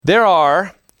There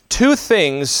are two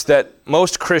things that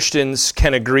most Christians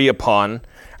can agree upon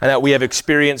and that we have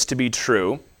experienced to be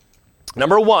true.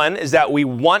 Number one is that we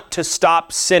want to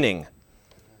stop sinning.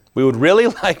 We would really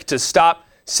like to stop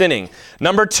sinning.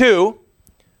 Number two,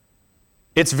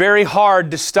 it's very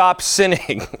hard to stop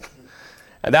sinning.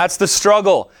 And that's the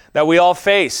struggle that we all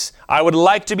face. I would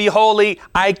like to be holy.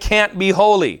 I can't be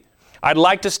holy. I'd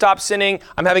like to stop sinning.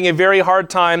 I'm having a very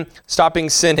hard time stopping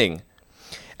sinning.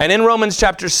 And in Romans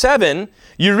chapter 7,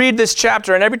 you read this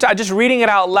chapter, and every time, just reading it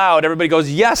out loud, everybody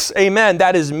goes, yes, amen,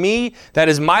 that is me, that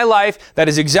is my life, that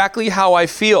is exactly how I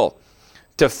feel.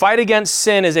 To fight against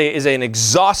sin is an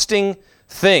exhausting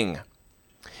thing.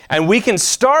 And we can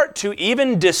start to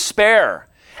even despair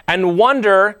and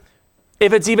wonder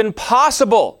if it's even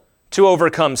possible to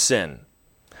overcome sin.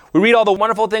 We read all the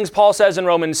wonderful things Paul says in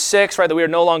Romans 6, right, that we are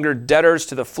no longer debtors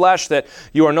to the flesh, that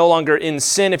you are no longer in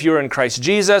sin if you are in Christ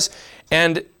Jesus.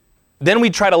 And then we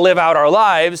try to live out our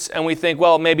lives and we think,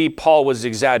 well, maybe Paul was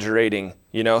exaggerating,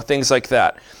 things like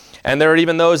that. And there are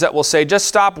even those that will say, just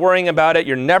stop worrying about it.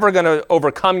 You're never going to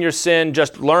overcome your sin.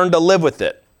 Just learn to live with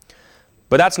it.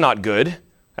 But that's not good,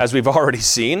 as we've already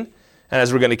seen, and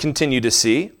as we're going to continue to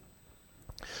see.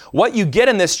 What you get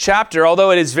in this chapter,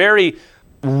 although it is very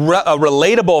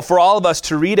relatable for all of us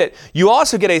to read it, you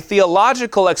also get a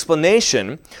theological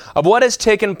explanation of what has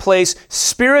taken place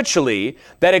spiritually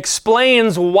that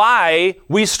explains why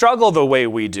we struggle the way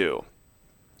we do.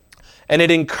 And it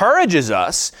encourages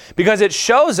us because it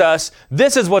shows us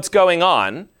this is what's going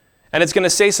on, and it's going to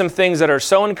say some things that are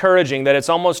so encouraging that it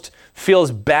almost feels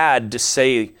bad to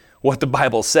say what the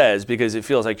Bible says because it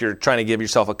feels like you're trying to give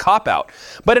yourself a cop-out.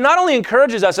 But it not only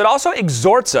encourages us, it also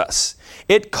exhorts us.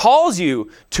 It calls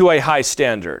you to a high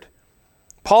standard.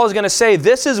 Paul is going to say,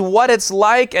 this is what it's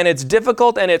like, and it's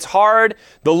difficult, and it's hard.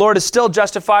 The Lord has still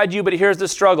justified you, but here's the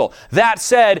struggle. That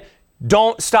said,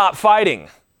 don't stop fighting.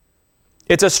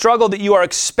 It's a struggle that you are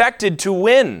expected to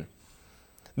win.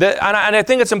 And I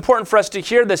think it's important for us to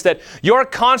hear this, that your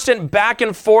constant back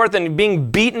and forth and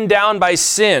being beaten down by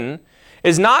sin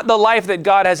is not the life that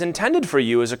God has intended for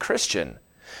you as a Christian.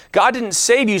 God didn't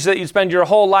save you so that you spend your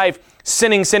whole life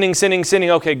sinning.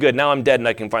 Okay, good. Now I'm dead and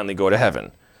I can finally go to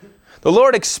heaven. The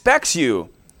Lord expects you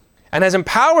and has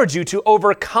empowered you to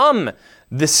overcome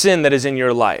the sin that is in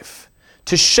your life,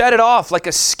 to shed it off like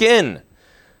a skin.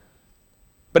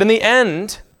 But in the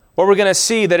end, what we're going to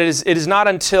see that it is not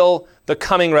until the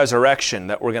coming resurrection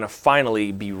that we're going to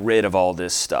finally be rid of all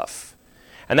this stuff.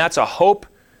 And that's a hope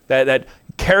that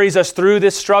carries us through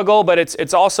this struggle, but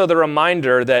it's also the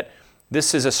reminder that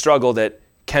this is a struggle that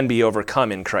can be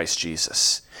overcome in Christ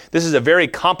Jesus. This is a very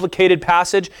complicated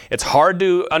passage. It's hard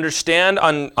to understand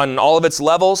on all of its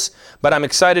levels, but I'm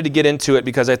excited to get into it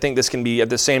because I think this can be at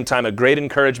the same time a great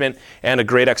encouragement and a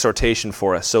great exhortation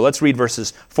for us. So let's read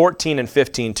verses 14 and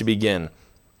 15 to begin.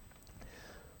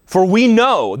 For we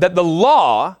know that the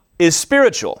law is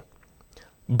spiritual,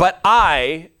 but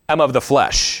I am of the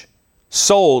flesh,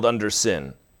 sold under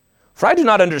sin. For I do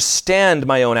not understand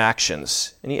my own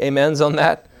actions. Any amens on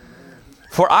that?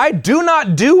 For I do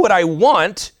not do what I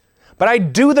want, but I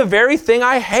do the very thing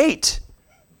I hate.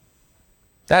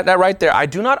 That right there, I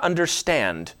do not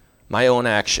understand my own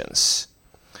actions.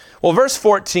 Well, verse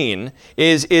 14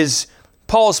 is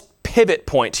Paul's pivot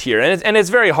point here. And it's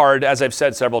very hard, as I've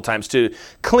said several times, to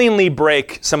cleanly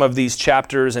break some of these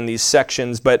chapters and these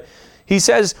sections, but he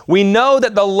says, we know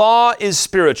that the law is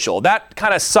spiritual. That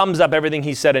kind of sums up everything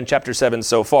he said in chapter 7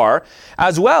 so far,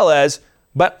 as well as,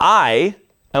 but I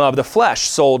am of the flesh,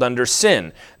 sold under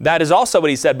sin. That is also what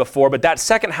he said before, but that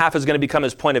second half is going to become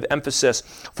his point of emphasis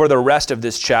for the rest of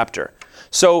this chapter.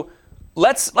 So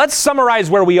let's summarize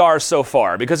where we are so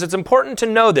far, because it's important to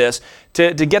know this,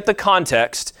 to get the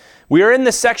context. We are in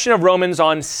the section of Romans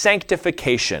on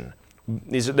sanctification.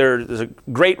 There's a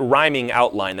great rhyming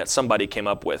outline that somebody came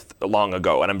up with long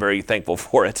ago, and I'm very thankful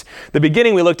for it. The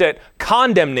beginning, we looked at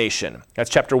condemnation. That's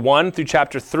chapter 1 through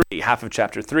chapter 3, half of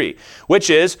chapter 3, which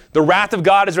is the wrath of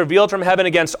God is revealed from heaven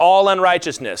against all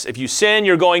unrighteousness. If you sin,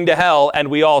 you're going to hell, and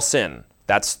we all sin.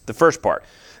 That's the first part.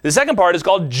 The second part is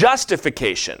called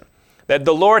justification. That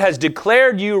the Lord has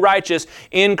declared you righteous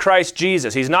in Christ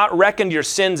Jesus. He's not reckoned your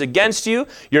sins against you.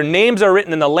 Your names are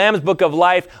written in the Lamb's book of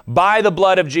life by the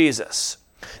blood of Jesus.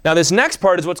 Now this next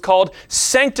part is what's called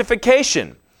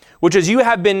sanctification, which is you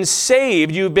have been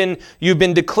saved, you've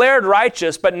been declared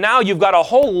righteous, but now you've got a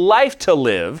whole life to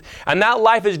live, and that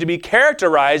life is to be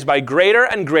characterized by greater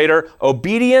and greater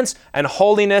obedience and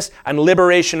holiness and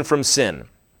liberation from sin.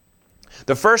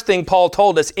 The first thing Paul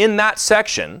told us in that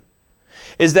section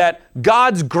is that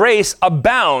God's grace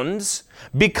abounds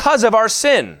because of our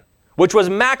sin. which was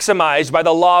maximized by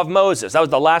the law of Moses. That was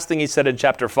the last thing he said in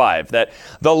chapter 5, that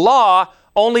the law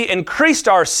only increased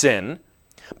our sin,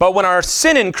 but when our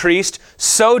sin increased,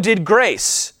 so did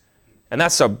grace. And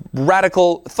that's a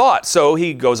radical thought. So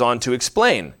he goes on to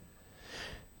explain.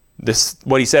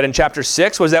 What he said in chapter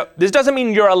 6 was that this doesn't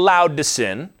mean you're allowed to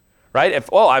sin, right?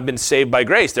 I've been saved by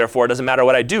grace, therefore it doesn't matter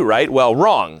what I do, right? Well,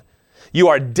 wrong. You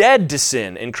are dead to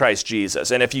sin in Christ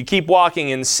Jesus. And if you keep walking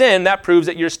in sin, that proves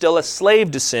that you're still a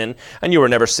slave to sin and you were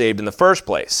never saved in the first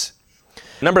place.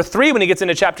 Number 3, when he gets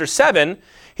into chapter 7,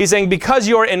 he's saying because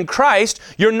you're in Christ,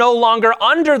 you're no longer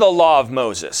under the law of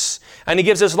Moses. And he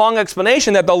gives this long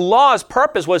explanation that the law's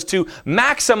purpose was to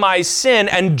maximize sin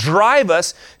and drive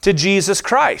us to Jesus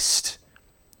Christ.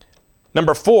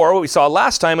 Number 4, what we saw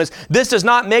last time is this does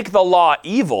not make the law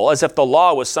evil, as if the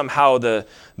law was somehow the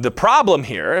problem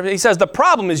here. He says the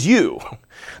problem is you.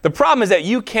 The problem is that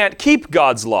you can't keep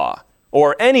God's law,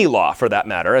 or any law for that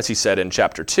matter, as he said in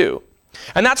chapter 2.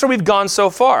 And that's where we've gone so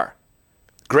far.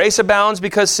 Grace abounds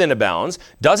because sin abounds.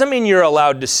 Doesn't mean you're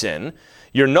allowed to sin.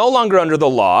 You're no longer under the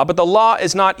law, but the law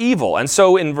is not evil. And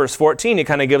so in verse 14, he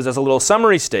kind of gives us a little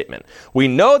summary statement. We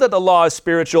know that the law is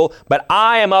spiritual, but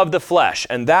I am of the flesh.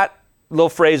 And that little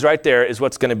phrase right there is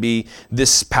what's going to be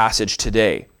this passage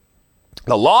today.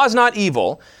 The law is not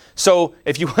evil. So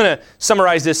if you want to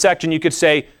summarize this section, you could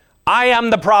say, I am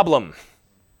the problem.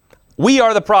 We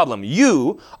are the problem.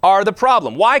 You are the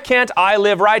problem. Why can't I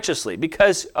live righteously?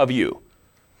 Because of you.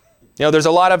 You know, there's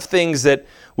a lot of things that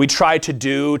we try to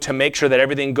do to make sure that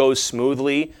everything goes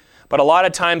smoothly, but a lot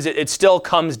of times it still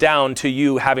comes down to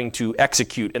you having to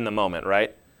execute in the moment,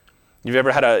 right? Have you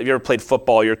ever played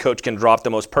football? Your coach can drop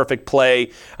the most perfect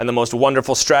play and the most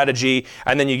wonderful strategy,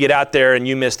 and then you get out there and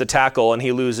you miss the tackle and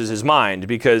he loses his mind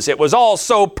because it was all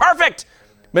so perfect,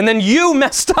 and then you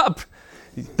messed up.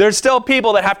 There's still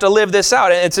people that have to live this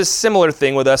out, and it's a similar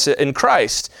thing with us in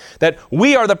Christ, that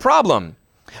we are the problem.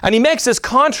 And he makes this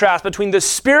contrast between the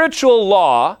spiritual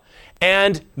law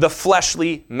and the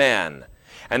fleshly man.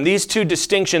 And these two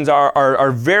distinctions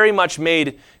are very much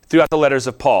made throughout the letters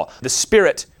of Paul. The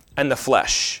spirit and the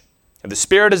flesh. The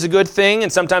Spirit is a good thing,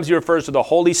 and sometimes he refers to the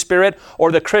Holy Spirit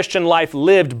or the Christian life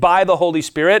lived by the Holy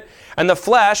Spirit. And the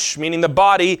flesh, meaning the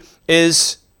body,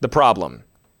 is the problem.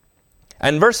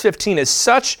 And verse 15 is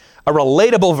such a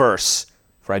relatable verse.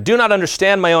 For I do not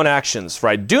understand my own actions, for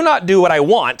I do not do what I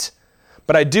want,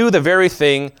 but I do the very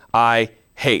thing I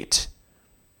hate.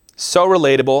 So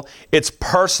relatable. It's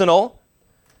personal.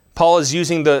 Paul is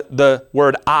using the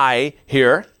word I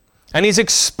here. And he's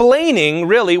explaining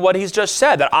really what he's just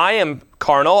said, that I am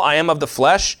carnal, I am of the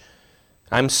flesh,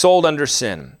 I'm sold under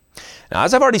sin. Now,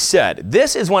 as I've already said,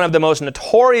 this is one of the most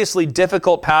notoriously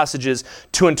difficult passages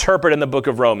to interpret in the book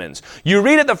of Romans. You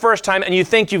read it the first time and you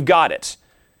think you've got it.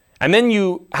 And then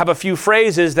you have a few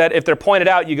phrases that if they're pointed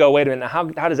out, you go, wait a minute, how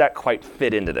does that quite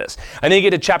fit into this? And then you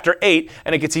get to chapter 8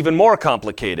 and it gets even more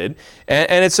complicated.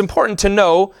 And it's important to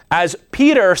know, as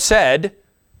Peter said,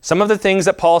 some of the things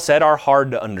that Paul said are hard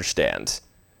to understand.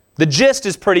 The gist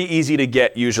is pretty easy to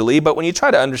get usually, but when you try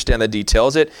to understand the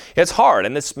details, it's hard,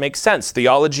 and this makes sense.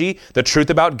 Theology, the truth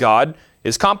about God,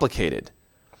 is complicated.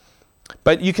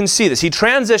 But you can see this. He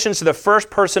transitions to the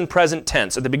first person present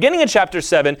tense. At the beginning of chapter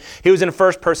 7, he was in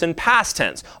first person past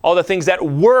tense, all the things that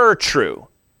were true.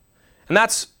 And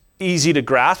that's easy to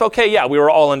grasp. Okay, yeah, we were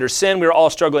all under sin, we were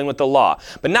all struggling with the law.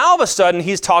 But now all of a sudden,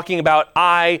 he's talking about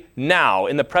I now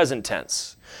in the present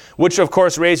tense. Which of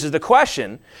course raises the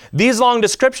question, these long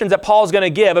descriptions that Paul's going to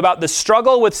give about the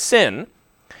struggle with sin,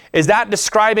 is that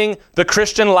describing the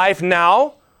Christian life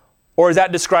now? Or is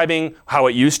that describing how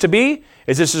it used to be?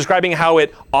 Is this describing how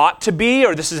it ought to be?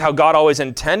 Or this is how God always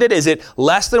intended? Is it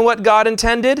less than what God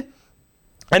intended?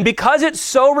 And because it's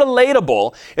so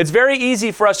relatable, it's very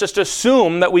easy for us just to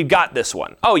assume that we've got this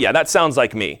one. Oh yeah, that sounds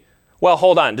like me. Well,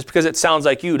 hold on. Just because it sounds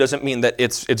like you doesn't mean that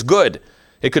it's good.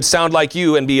 It could sound like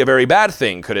you and be a very bad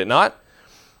thing, could it not?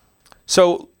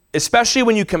 So, especially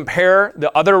when you compare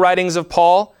the other writings of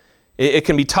Paul, it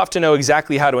can be tough to know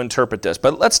exactly how to interpret this.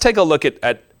 But let's take a look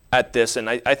at this, and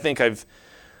I think I've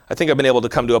been able to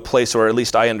come to a place where at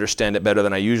least I understand it better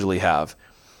than I usually have.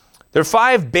 There are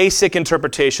 5 basic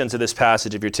interpretations of this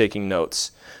passage if you're taking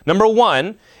notes. Number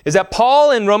 1 is that Paul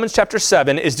in Romans chapter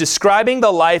 7 is describing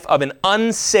the life of an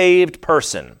unsaved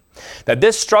person. That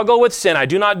this struggle with sin, I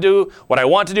do not do what I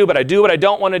want to do, but I do what I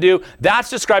don't want to do, that's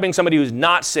describing somebody who's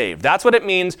not saved. That's what it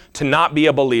means to not be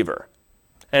a believer.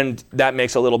 And that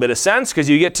makes a little bit of sense because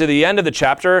you get to the end of the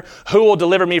chapter, who will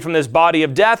deliver me from this body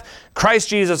of death? Christ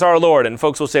Jesus our Lord. And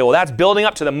folks will say, well, that's building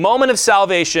up to the moment of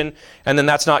salvation, and then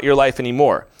that's not your life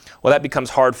anymore. Well, that becomes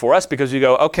hard for us because we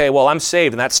go, okay, well, I'm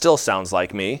saved, and that still sounds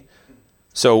like me.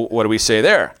 So what do we say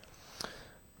there?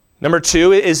 Number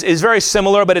 2 is very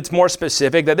similar, but it's more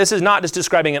specific, that this is not just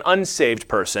describing an unsaved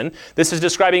person. This is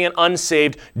describing an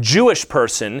unsaved Jewish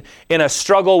person in a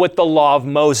struggle with the law of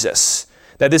Moses.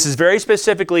 That this is very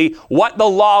specifically what the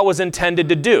law was intended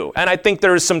to do. And I think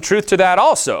there is some truth to that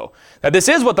also. That this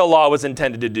is what the law was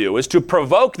intended to do, is to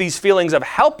provoke these feelings of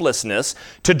helplessness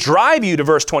to drive you to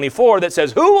verse 24 that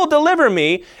says, "Who will deliver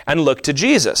me?" and look to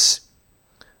Jesus.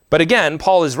 But again,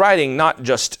 Paul is writing not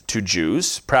just to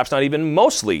Jews, perhaps not even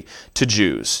mostly to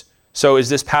Jews. So is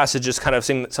this passage just kind of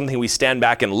something we stand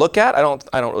back and look at? I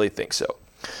don't really think so.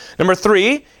 Number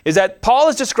 3 is that Paul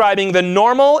is describing the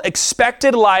normal,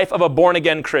 expected life of a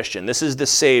born-again Christian. This is the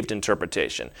saved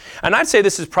interpretation. And I'd say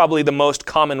this is probably the most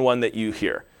common one that you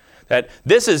hear. That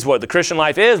this is what the Christian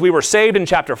life is. We were saved in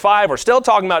chapter 5. We're still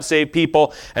talking about saved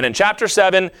people. And in chapter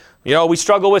 7, we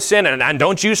struggle with sin. And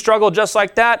don't you struggle just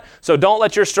like that? So don't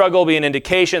let your struggle be an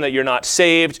indication that you're not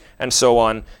saved, and so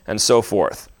on and so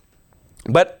forth.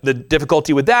 But the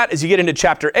difficulty with that is you get into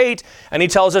chapter 8, and he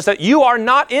tells us that you are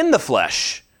not in the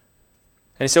flesh.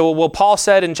 And he said, well, Paul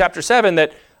said in chapter 7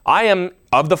 that I am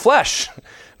of the flesh.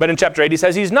 But in chapter 8, he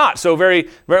says he's not. So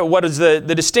what is the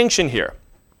distinction here?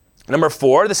 Number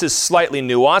 4, this is slightly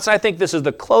nuanced. I think this is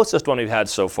the closest one we've had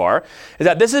so far, is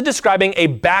that this is describing a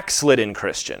backslidden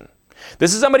Christian.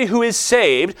 This is somebody who is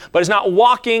saved, but is not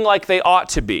walking like they ought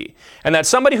to be. And that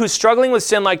somebody who's struggling with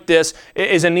sin like this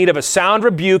is in need of a sound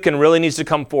rebuke and really needs to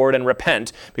come forward and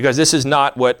repent, because this is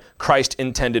not what Christ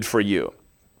intended for you.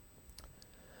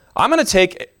 I'm going to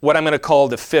take what I'm going to call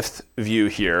the 5th view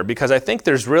here, because I think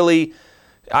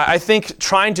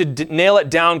trying to nail it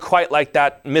down quite like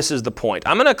that misses the point.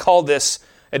 I'm going to call this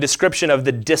a description of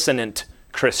the dissonant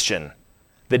Christian.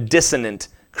 The dissonant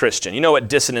Christian. You know what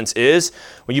dissonance is?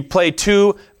 When you play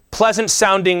 2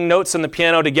 pleasant-sounding notes on the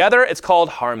piano together, it's called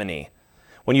harmony.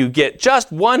 When you get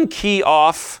just one key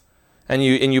off and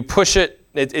you push it,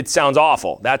 it sounds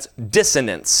awful. That's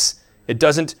dissonance. It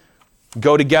doesn't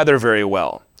go together very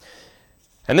well.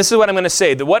 And this is what I'm going to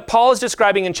say, that what Paul is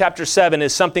describing in chapter 7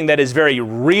 is something that is very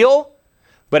real,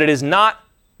 but it is not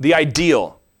the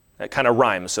ideal. That kind of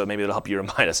rhymes, so maybe it'll help you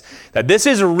remind us that this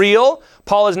is real.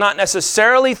 Paul is not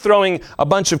necessarily throwing a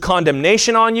bunch of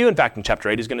condemnation on you. In fact, in chapter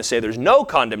 8, he's going to say there's no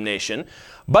condemnation.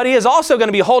 But he is also going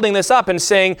to be holding this up and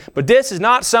saying, but this is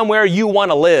not somewhere you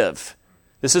want to live.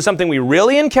 This is something we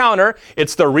really encounter.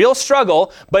 It's the real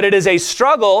struggle, but it is a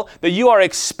struggle that you are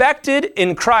expected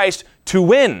in Christ to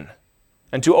win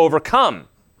and to overcome.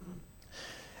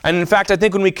 And in fact, I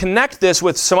think when we connect this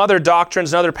with some other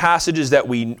doctrines and other passages that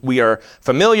we are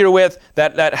familiar with,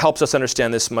 that helps us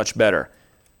understand this much better.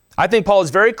 I think Paul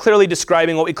is very clearly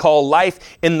describing what we call life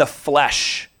in the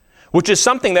flesh, which is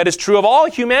something that is true of all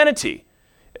humanity,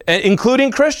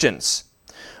 including Christians.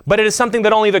 But it is something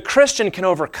that only the Christian can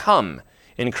overcome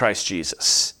in Christ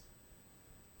Jesus.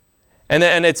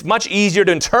 And it's much easier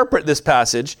to interpret this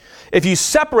passage if you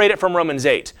separate it from Romans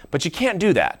 8, but you can't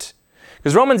do that.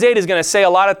 Because Romans 8 is going to say a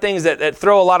lot of things that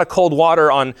throw a lot of cold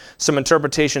water on some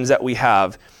interpretations that we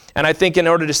have. And I think in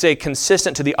order to stay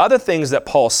consistent to the other things that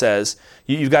Paul says,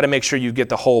 you've got to make sure you get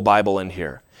the whole Bible in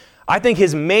here. I think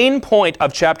his main point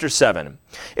of chapter 7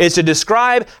 is to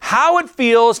describe how it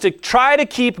feels to try to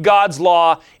keep God's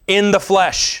law in the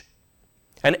flesh.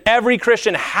 And every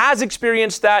Christian has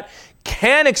experienced that,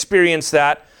 can experience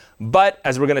that, but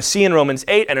as we're going to see in Romans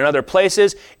 8 and in other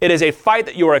places, it is a fight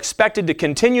that you are expected to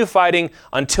continue fighting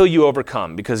until you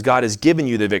overcome, because God has given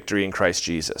you the victory in Christ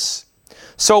Jesus.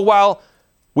 So while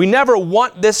we never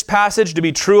want this passage to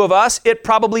be true of us, it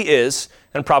probably is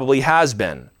and probably has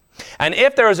been. And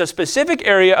if there is a specific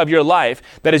area of your life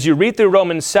that as you read through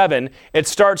Romans 7, it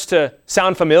starts to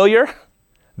sound familiar,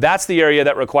 that's the area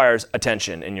that requires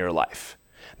attention in your life.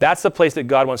 That's the place that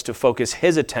God wants to focus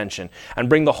his attention and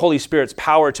bring the Holy Spirit's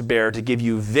power to bear to give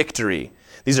you victory.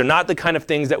 These are not the kind of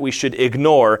things that we should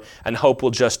ignore and hope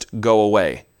will just go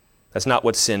away. That's not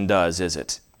what sin does, is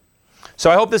it?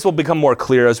 So I hope this will become more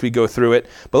clear as we go through it.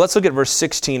 But let's look at verse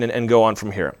 16 and go on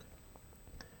from here.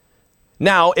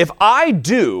 Now, if I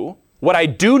do what I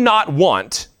do not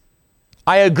want,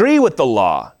 I agree with the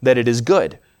law that it is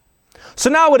good. So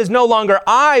now it is no longer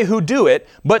I who do it,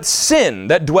 but sin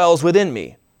that dwells within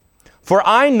me. For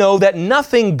I know that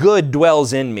nothing good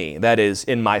dwells in me, that is,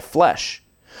 in my flesh.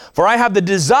 For I have the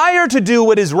desire to do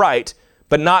what is right,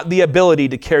 but not the ability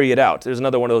to carry it out. There's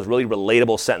another one of those really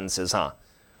relatable sentences, huh?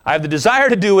 I have the desire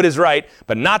to do what is right,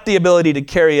 but not the ability to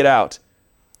carry it out.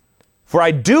 For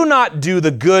I do not do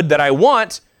the good that I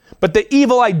want, but the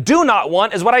evil I do not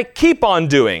want is what I keep on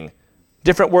doing.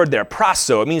 Different word there,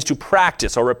 prasso. It means to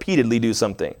practice or repeatedly do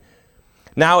something.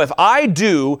 Now, if I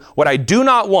do what I do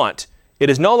not want, It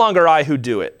is no longer I who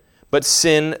do it, but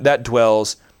sin that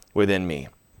dwells within me.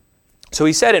 So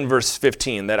he said in verse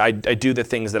 15 that I do the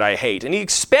things that I hate. And he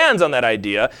expands on that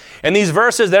idea in these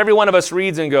verses that every one of us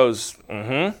reads and goes,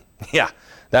 yeah,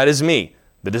 that is me.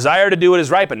 The desire to do what is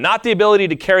right, but not the ability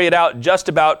to carry it out just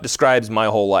about describes my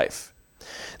whole life.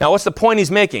 Now, what's the point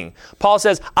he's making? Paul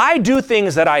says, I do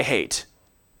things that I hate.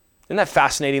 Isn't that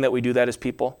fascinating that we do that as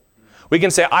people? We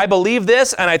can say, I believe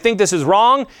this, and I think this is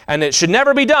wrong, and it should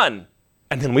never be done.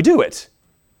 And then we do it.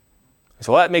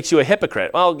 So that makes you a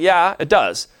hypocrite. Well, yeah, it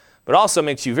does. But also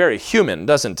makes you very human,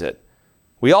 doesn't it?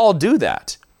 We all do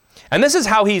that. And this is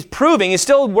how he's proving, he's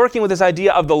still working with this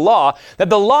idea of the law, that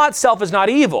the law itself is not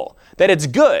evil, that it's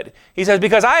good. He says,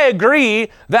 because I agree,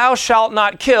 thou shalt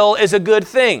not kill is a good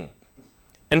thing.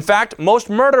 In fact, most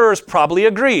murderers probably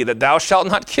agree that thou shalt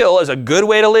not kill is a good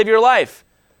way to live your life.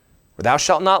 Or thou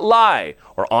shalt not lie,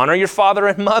 or honor your father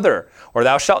and mother, or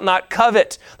thou shalt not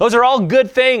covet. Those are all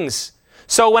good things.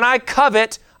 So when I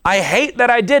covet, I hate that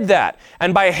I did that.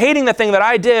 And by hating the thing that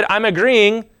I did, I'm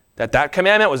agreeing that that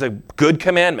commandment was a good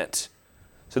commandment.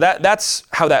 So that's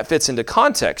how that fits into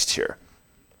context here.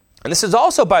 And this is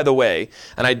also, by the way,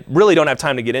 and I really don't have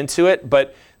time to get into it,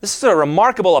 but this is a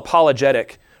remarkable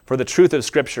apologetic for the truth of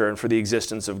Scripture and for the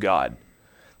existence of God.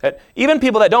 That even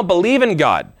people that don't believe in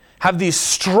God have these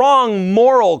strong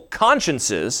moral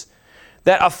consciences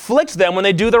that afflict them when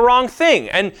they do the wrong thing.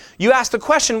 And you ask the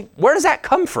question, where does that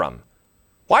come from?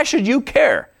 Why should you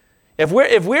care? If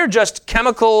we're just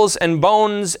chemicals and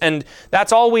bones and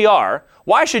that's all we are,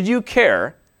 why should you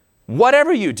care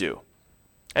whatever you do?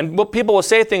 And people will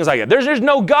say things like, there's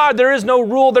no God, there is no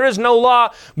rule, there is no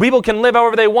law. People can live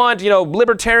however they want,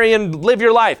 libertarian, live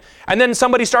your life. And then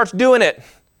somebody starts doing it.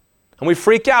 And we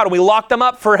freak out and we lock them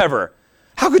up forever.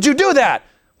 How could you do that?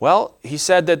 Well, he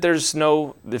said that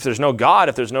if there's no God,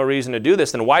 if there's no reason to do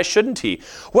this, then why shouldn't he?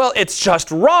 Well, it's just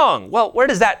wrong. Well, where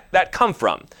does that come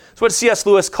from? It's what C.S.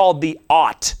 Lewis called the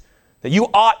ought. That you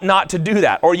ought not to do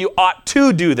that, or you ought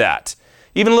to do that.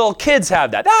 Even little kids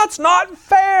have that. That's not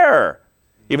fair.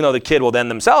 Even though the kid will then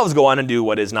themselves go on and do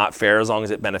what is not fair as long as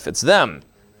it benefits them.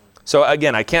 So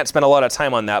again, I can't spend a lot of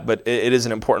time on that, but it is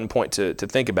an important point to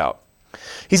think about.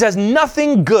 He says,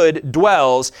 nothing good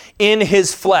dwells in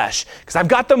his flesh. Because I've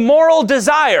got the moral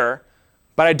desire,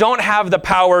 but I don't have the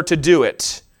power to do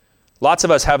it. Lots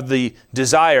of us have the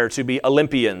desire to be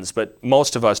Olympians, but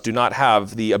most of us do not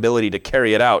have the ability to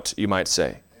carry it out, you might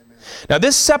say. Amen. Now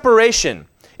this separation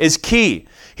is key.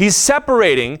 He's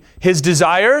separating his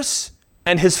desires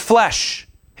and his flesh,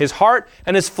 his heart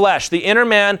and his flesh, the inner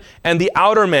man and the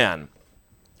outer man.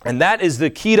 And that is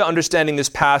the key to understanding this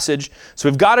passage. So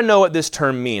we've got to know what this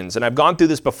term means. And I've gone through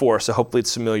this before, so hopefully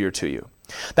it's familiar to you.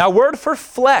 That word for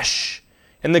flesh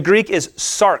in the Greek is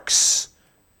sarx.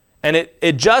 And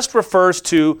it just refers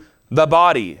to the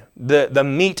body, the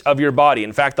meat of your body.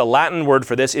 In fact, the Latin word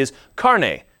for this is carne.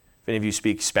 If any of you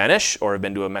speak Spanish or have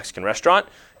been to a Mexican restaurant,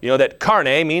 you know that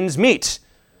carne means meat.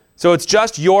 So it's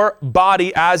just your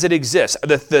body as it exists.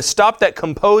 The stuff that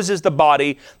composes the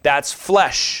body, that's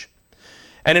flesh.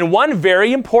 And in one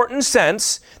very important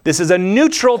sense, this is a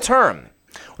neutral term.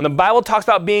 When the Bible talks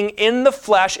about being in the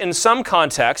flesh in some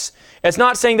contexts, it's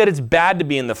not saying that it's bad to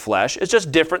be in the flesh. It's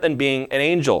just different than being an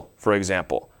angel, for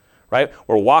example. Right?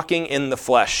 We're walking in the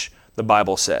flesh, the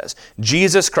Bible says.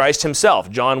 Jesus Christ himself,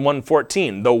 John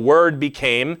 1:14, the Word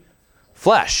became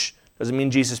flesh. Doesn't mean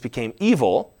Jesus became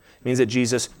evil. It means that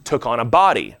Jesus took on a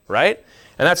body, right?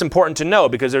 And that's important to know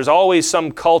because there's always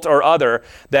some cult or other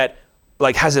that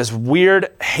has this weird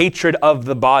hatred of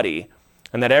the body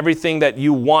and that everything that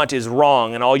you want is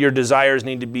wrong and all your desires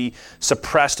need to be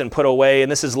suppressed and put away.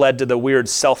 And this has led to the weird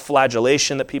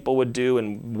self-flagellation that people would do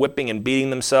and whipping and beating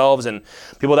themselves and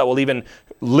people that will even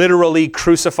literally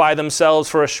crucify themselves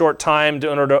for a short time in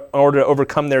order to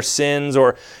overcome their sins,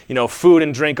 or, food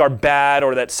and drink are bad,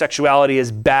 or that sexuality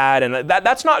is bad. And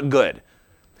that's not good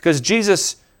because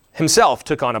Jesus himself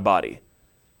took on a body.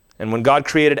 And when God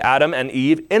created Adam and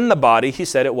Eve in the body, he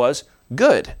said it was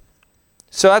good.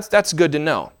 So that's good to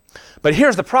know. But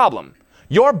here's the problem.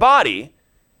 Your body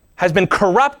has been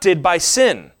corrupted by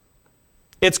sin.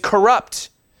 It's corrupt.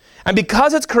 And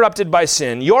because it's corrupted by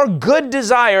sin, your good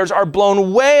desires are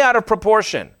blown way out of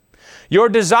proportion. Your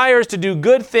desires to do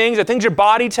good things, the things your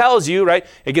body tells you, right?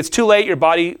 It gets too late, your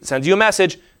body sends you a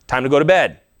message, time to go to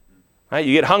bed. Right?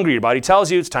 You get hungry, your body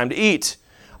tells you it's time to eat.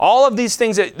 All of these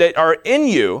things that are in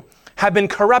you have been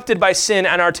corrupted by sin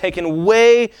and are taken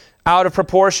way out of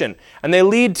proportion. And they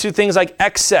lead to things like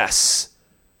excess.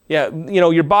 Yeah,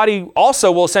 your body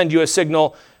also will send you a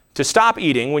signal to stop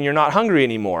eating when you're not hungry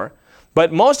anymore.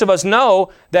 But most of us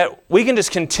know that we can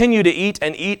just continue to eat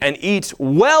and eat and eat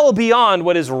well beyond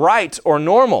what is right or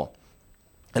normal.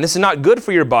 And this is not good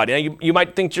for your body. Now, you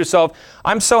might think to yourself,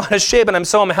 I'm so out of shape and I'm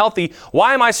so unhealthy.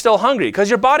 Why am I still hungry? Because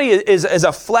your body is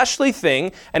a fleshly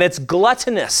thing, and it's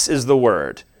gluttonous is the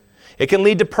word. It can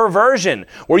lead to perversion,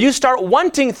 where you start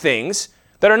wanting things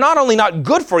that are not only not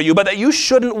good for you, but that you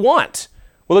shouldn't want.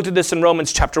 We looked at this in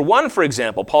Romans chapter 1, for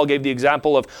example. Paul gave the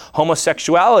example of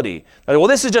homosexuality. Well,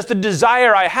 this is just a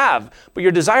desire I have. But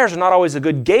your desires are not always a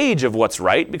good gauge of what's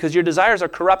right, because your desires are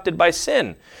corrupted by sin.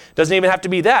 It doesn't even have to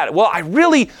be that. Well,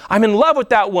 I'm in love with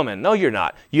that woman. No, you're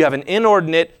not. You have an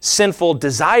inordinate, sinful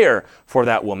desire for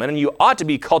that woman, and you ought to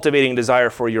be cultivating desire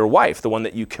for your wife, the one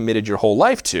that you committed your whole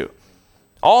life to.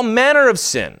 All manner of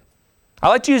sin. I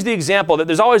like to use the example that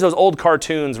there's always those old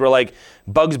cartoons where like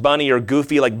Bugs Bunny or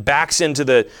Goofy like backs into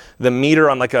the meter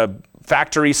on like a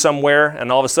factory somewhere,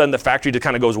 and all of a sudden the factory just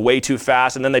kind of goes way too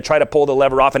fast, and then they try to pull the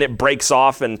lever off and it breaks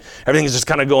off and everything's just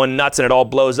kind of going nuts and it all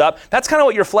blows up. That's kind of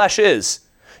what your flesh is.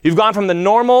 You've gone from the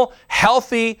normal,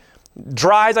 healthy,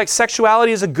 dry, like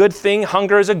sexuality is a good thing,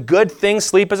 hunger is a good thing,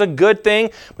 sleep is a good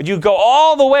thing, but you go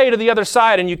all the way to the other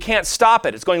side and you can't stop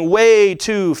it. It's going way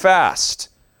too fast.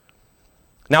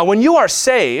 Now, when you are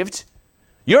saved,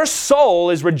 your soul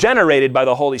is regenerated by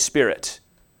the Holy Spirit.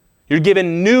 You're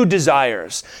given new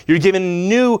desires. You're given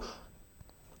new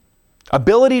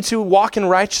ability to walk in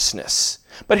righteousness.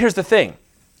 But here's the thing.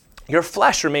 Your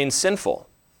flesh remains sinful.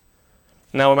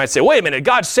 Now, we might say, wait a minute,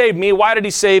 God saved me. Why did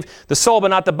he save the soul but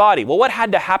not the body? Well, what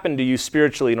had to happen to you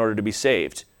spiritually in order to be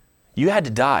saved? You had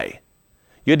to die.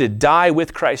 You had to die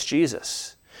with Christ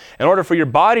Jesus. In order for your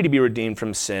body to be redeemed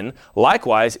from sin,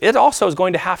 likewise, it also is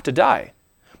going to have to die.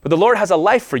 But the Lord has a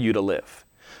life for you to live.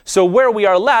 So where we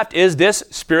are left is this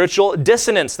spiritual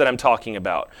dissonance that I'm talking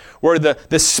about, where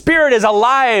the spirit is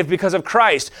alive because of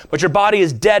Christ, but your body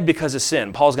is dead because of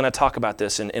sin. Paul's going to talk about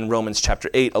this in Romans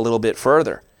chapter 8 a little bit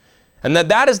further. And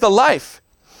that is the life.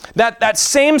 That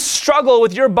same struggle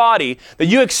with your body that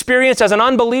you experienced as an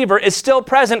unbeliever is still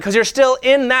present because you're still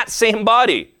in that same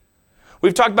body.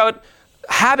 We've talked about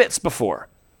habits before.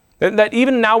 That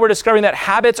even now we're discovering that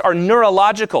habits are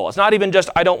neurological. It's not even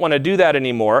just, I don't want to do that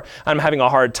anymore, I'm having a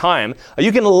hard time.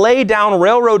 You can lay down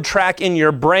railroad track in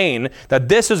your brain that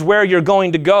this is where you're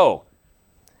going to go.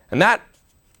 And that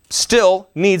still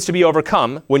needs to be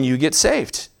overcome when you get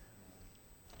saved.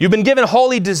 You've been given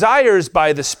holy desires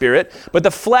by the Spirit, but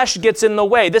the flesh gets in the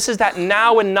way. This is that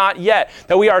now and not yet.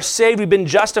 That we are saved, we've been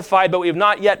justified, but we have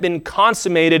not yet been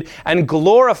consummated and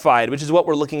glorified, which is what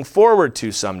we're looking forward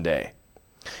to someday.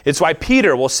 It's why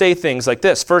Peter will say things like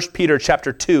this. 1 Peter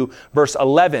chapter 2, verse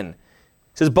 11. It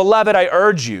says, Beloved, I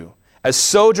urge you, as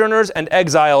sojourners and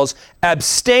exiles,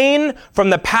 abstain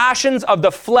from the passions of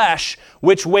the flesh,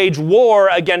 which wage war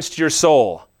against your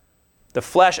soul. The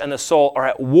flesh and the soul are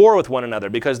at war with one another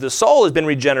because the soul has been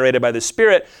regenerated by the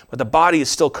Spirit, but the body is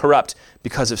still corrupt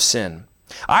because of sin.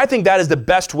 I think that is the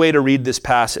best way to read this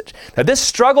passage. That this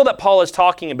struggle that Paul is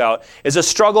talking about is a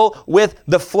struggle with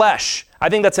the flesh. I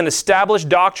think that's an established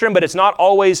doctrine, but it's not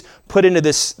always put into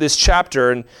this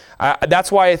chapter. And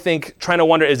that's why I think trying to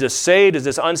wonder, is this saved? Is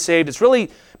this unsaved? It's really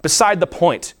beside the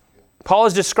point. Paul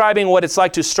is describing what it's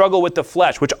like to struggle with the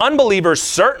flesh, which unbelievers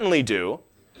certainly do.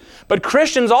 But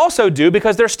Christians also do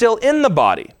because they're still in the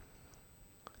body.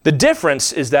 The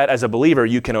difference is that as a believer,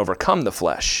 you can overcome the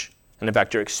flesh. And in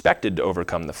fact, you're expected to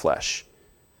overcome the flesh.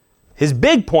 His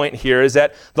big point here is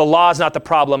that the law is not the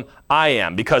problem, I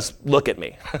am, because look at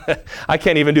me. I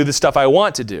can't even do the stuff I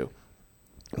want to do.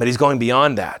 But he's going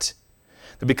beyond that.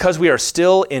 That because we are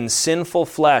still in sinful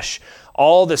flesh,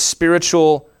 all the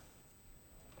spiritual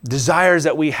desires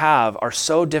that we have are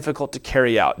so difficult to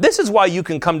carry out. This is why you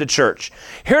can come to church,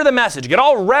 hear the message, get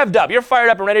all revved up, you're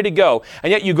fired up and ready to go, and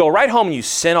yet you go right home and you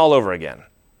sin all over again.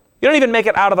 You don't even make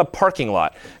it out of the parking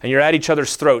lot, and you're at each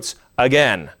other's throats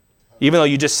again. Even though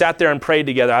you just sat there and prayed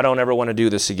together, I don't ever want to do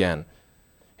this again.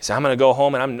 He said, I'm going to go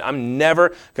home and I'm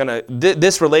never going to,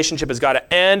 this relationship has got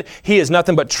to end. He is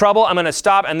nothing but trouble. I'm going to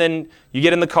stop. And then you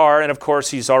get in the car and of course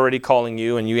he's already calling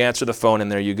you and you answer the phone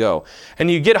and there you go.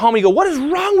 And you get home and you go, what is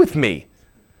wrong with me?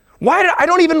 I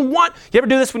don't even want, you ever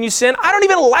do this when you sin? I don't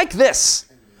even like this.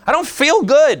 I don't feel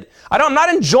good. I'm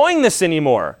not enjoying this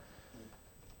anymore.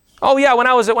 Oh yeah, when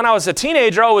I was a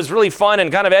teenager, it was really fun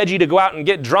and kind of edgy to go out and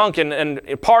get drunk and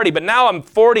party. But now I'm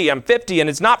 40, I'm 50, and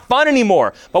it's not fun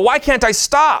anymore. But why can't I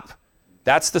stop?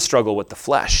 That's the struggle with the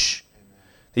flesh.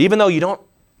 Even though you don't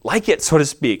like it, so to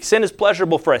speak. Sin is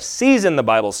pleasurable for a season, the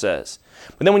Bible says.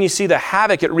 But then when you see the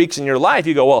havoc it wreaks in your life,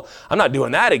 you go, well, I'm not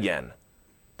doing that again.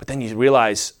 But then you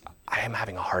realize, I am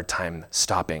having a hard time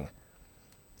stopping.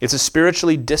 It's a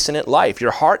spiritually dissonant life.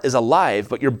 Your heart is alive,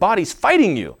 but your body's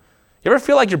fighting you. You ever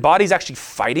feel like your body's actually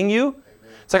fighting you?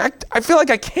 Amen. It's like, I feel like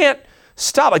I can't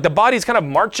stop. Like the body's kind of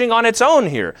marching on its own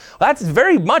here. Well, that's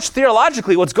very much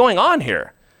theologically what's going on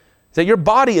here. That your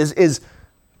body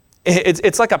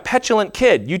it's like a petulant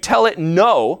kid. You tell it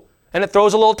no, and it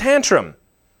throws a little tantrum.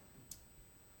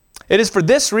 It is for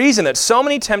this reason that so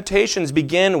many temptations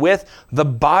begin with the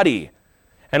body.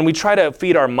 And we try to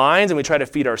feed our minds and we try to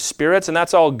feed our spirits, and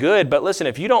that's all good. But listen,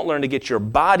 if you don't learn to get your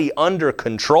body under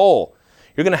control,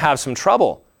 you're going to have some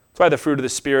trouble. That's why the fruit of the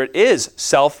Spirit is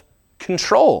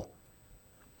self-control.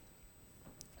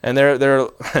 And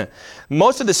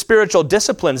most of the spiritual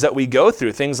disciplines that we go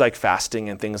through, things like fasting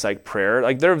and things like prayer,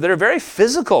 like they're very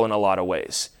physical in a lot of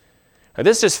ways. Now,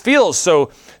 this just feels so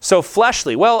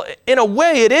fleshly. Well, in a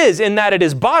way it is, in that it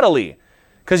is bodily,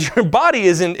 because your body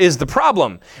is the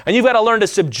problem. And you've got to learn to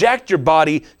subject your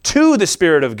body to the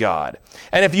Spirit of God.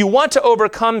 And if you want to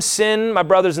overcome sin, my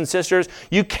brothers and sisters,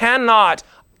 you cannot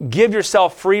give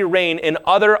yourself free rein in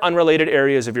other unrelated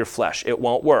areas of your flesh. It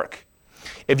won't work.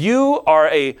 If you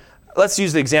are let's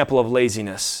use the example of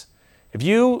laziness. If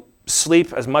you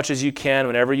sleep as much as you can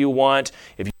whenever you want,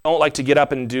 if you don't like to get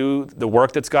up and do the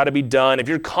work that's got to be done, if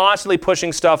you're constantly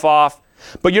pushing stuff off,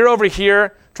 but you're over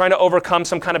here trying to overcome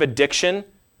some kind of addiction,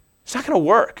 it's not going to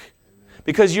work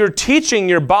because you're teaching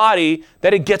your body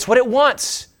that it gets what it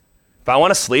wants. If I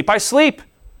want to sleep, I sleep.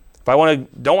 If I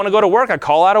don't want to go to work, I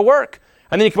call out of work.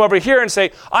 And then you come over here and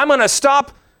say, I'm going to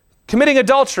stop committing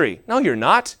adultery. No, you're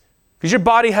not. Because your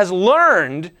body has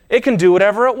learned it can do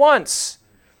whatever it wants.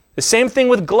 The same thing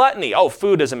with gluttony. Oh,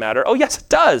 food doesn't matter. Oh, yes, it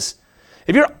does.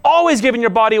 If you're always giving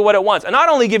your body what it wants, and not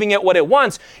only giving it what it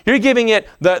wants, you're giving it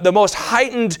the most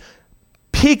heightened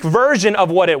peak version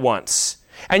of what it wants.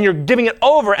 And you're giving it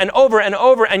over and over and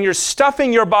over, and you're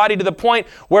stuffing your body to the point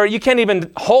where you can't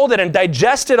even hold it and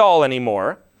digest it all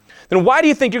anymore. Then why do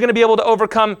you think you're going to be able to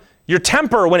overcome your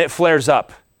temper when it flares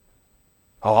up?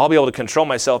 Oh, I'll be able to control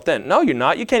myself then. No, you're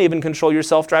not. You can't even control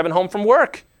yourself driving home from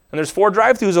work. And there's 4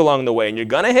 drive-thrus along the way, and you're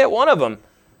going to hit one of them.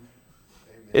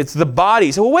 Amen. It's the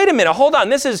body. So, well, wait a minute. Hold on.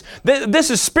 This is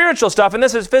spiritual stuff, and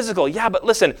this is physical. Yeah, but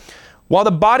listen. While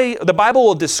the Bible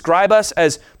will describe us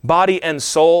as body and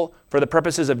soul for the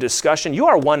purposes of discussion, you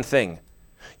are one thing.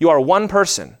 You are one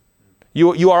person.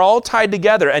 You are all tied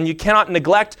together, and you cannot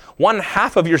neglect one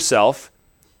half of yourself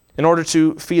in order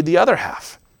to feed the other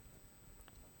half.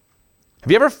 Have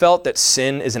you ever felt that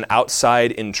sin is an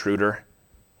outside intruder?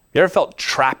 You ever felt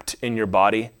trapped in your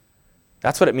body?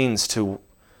 That's what it means to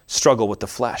struggle with the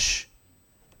flesh.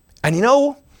 And you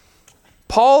know,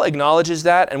 Paul acknowledges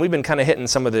that, and we've been kind of hitting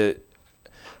some of the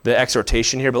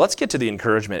exhortation here, but let's get to the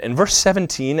encouragement. In verse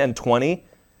 17 and 20,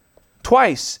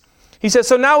 twice, he says,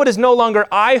 so now it is no longer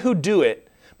I who do it,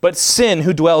 but sin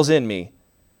who dwells in me.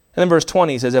 And then verse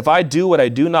 20 says, if I do what I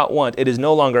do not want, it is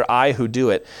no longer I who do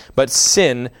it, but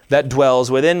sin that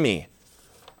dwells within me.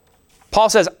 Paul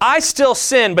says, I still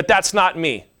sin, but that's not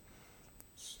me.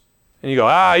 And you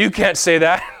go, you can't say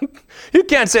that. You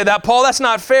can't say that, Paul. That's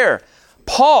not fair.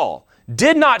 Paul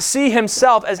did not see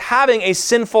himself as having a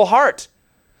sinful heart.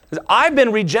 I've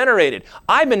been regenerated.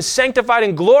 I've been sanctified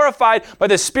and glorified by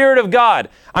the Spirit of God.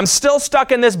 I'm still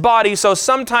stuck in this body, so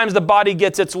sometimes the body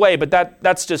gets its way, but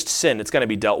that's just sin. It's going to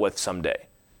be dealt with someday.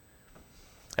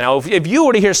 Now, if you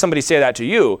were to hear somebody say that to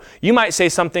you, you might say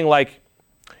something like,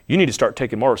 you need to start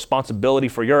taking more responsibility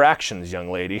for your actions, young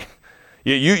lady.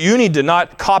 You need to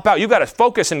not cop out. You've got to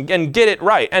focus and get it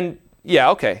right. And yeah,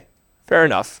 okay, fair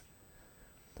enough.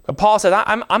 But Paul says,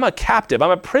 I'm a captive.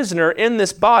 I'm a prisoner in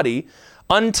this body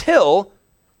until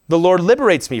the Lord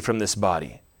liberates me from this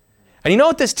body. And you know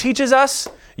what this teaches us?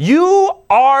 You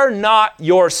are not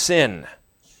your sin.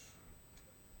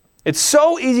 It's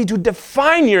so easy to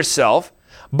define yourself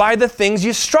by the things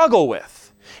you struggle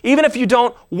with, even if you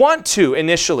don't want to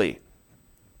initially.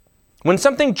 When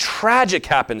something tragic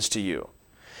happens to you,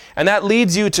 and that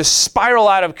leads you to spiral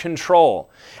out of control,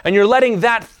 and you're letting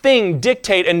that thing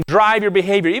dictate and drive your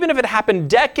behavior, even if it happened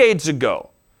decades ago.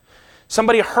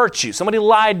 Somebody hurt you, somebody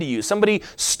lied to you, somebody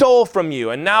stole from you,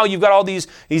 and now you've got all these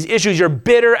issues. You're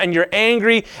bitter and you're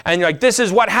angry, and you're like, this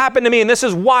is what happened to me, and this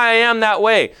is why I am that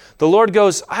way. The Lord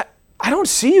goes, I don't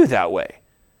see you that way.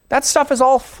 That stuff is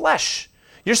all flesh.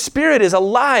 Your spirit is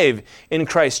alive in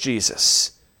Christ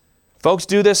Jesus. Folks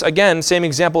do this, again, same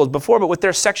example as before, but with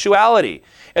their sexuality.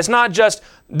 It's not just,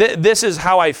 this is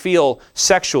how I feel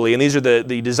sexually, and these are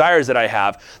the desires that I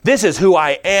have. This is who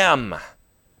I am.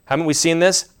 Haven't we seen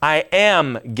this? I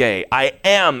am gay. I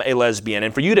am a lesbian.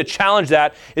 And for you to challenge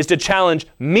that is to challenge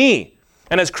me.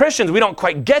 And as Christians, we don't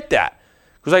quite get that.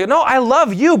 Because like, no, I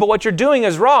love you, but what you're doing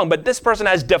is wrong. But this person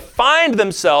has defined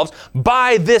themselves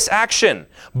by this action,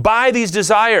 by these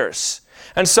desires.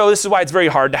 And so this is why it's very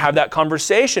hard to have that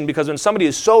conversation, because when somebody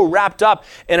is so wrapped up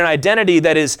in an identity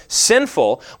that is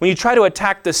sinful, when you try to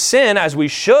attack the sin as we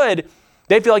should,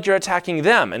 they feel like you're attacking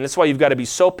them. And that's why you've got to be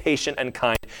so patient and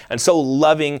kind and so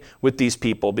loving with these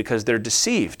people, because they're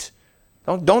deceived.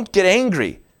 Don't get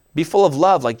angry. Be full of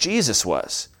love like Jesus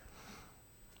was.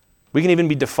 We can even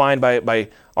be defined by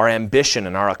our ambition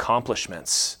and our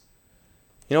accomplishments.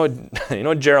 You know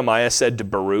what Jeremiah said to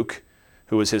Baruch,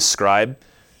 who was his scribe?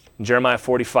 In Jeremiah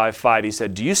 45:5, he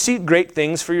said, "Do you seek great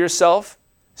things for yourself?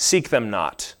 Seek them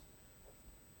not."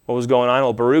 What was going on?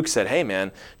 Well, Baruch said, hey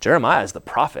man, Jeremiah is the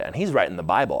prophet and he's writing the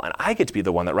Bible and I get to be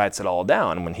the one that writes it all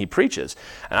down when he preaches.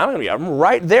 And I'm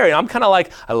right there. I'm kind of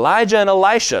like Elijah and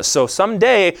Elisha. So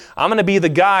someday I'm going to be the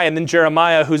guy. And then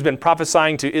Jeremiah, who's been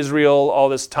prophesying to Israel all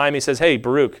this time, he says, hey,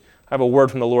 Baruch, I have a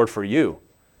word from the Lord for you.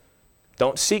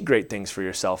 Don't seek great things for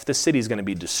yourself. This city is going to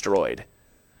be destroyed.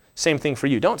 Same thing for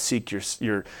you. Don't seek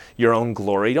your own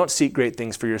glory. Don't seek great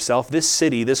things for yourself. This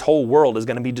city, this whole world is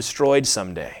going to be destroyed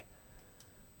someday.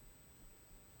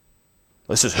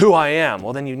 This is who I am.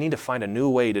 Well, then you need to find a new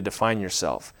way to define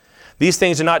yourself. These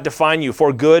things do not define you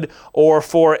for good or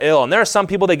for ill. And there are some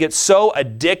people that get so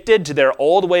addicted to their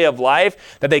old way of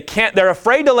life that they're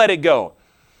afraid to let it go.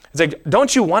 It's like,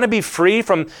 don't you want to be free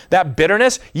from that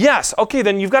bitterness? Yes. Okay,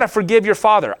 then you've got to forgive your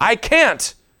father. I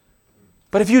can't.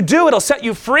 But if you do, it'll set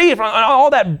you free from all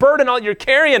that burden all you're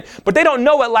carrying. But they don't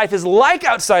know what life is like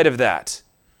outside of that.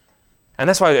 And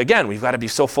that's why, again, we've got to be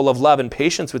so full of love and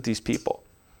patience with these people.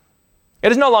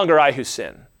 It is no longer I who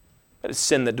sin, but it's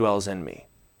sin that dwells in me.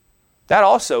 That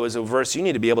also is a verse you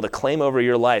need to be able to claim over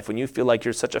your life when you feel like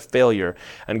you're such a failure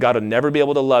and God will never be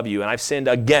able to love you and I've sinned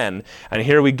again and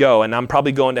here we go and I'm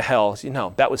probably going to hell.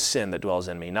 So, that was sin that dwells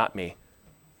in me, not me.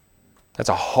 That's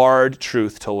a hard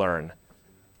truth to learn.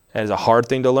 It is a hard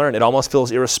thing to learn. It almost feels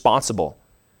irresponsible.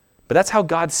 But that's how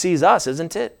God sees us,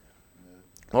 isn't it?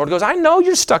 The Lord goes, I know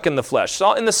you're stuck in the flesh.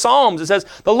 So in the Psalms, it says,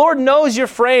 the Lord knows your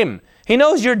frame. He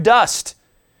knows your dust.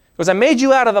 He goes, I made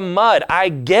you out of the mud. I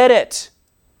get it.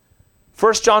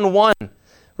 1 John 1,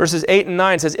 verses 8 and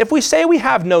 9 says, if we say we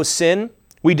have no sin,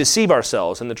 we deceive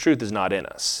ourselves and the truth is not in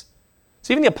us.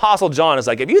 So even the Apostle John is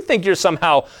like, if you think you're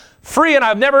somehow free and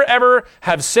I've never ever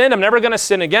have sinned, I'm never going to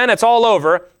sin again, it's all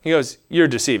over. He goes, you're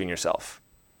deceiving yourself.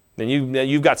 Then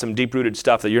you've got some deep-rooted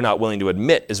stuff that you're not willing to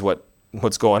admit is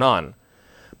what's going on.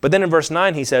 But then in verse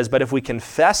 9 he says, but if we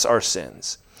confess our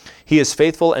sins, he is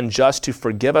faithful and just to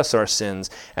forgive us our sins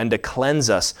and to cleanse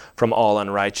us from all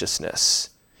unrighteousness.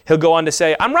 He'll go on to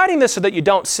say, I'm writing this so that you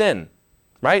don't sin,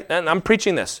 right? And I'm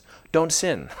preaching this. Don't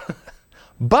sin.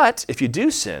 But if you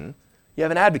do sin, you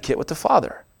have an advocate with the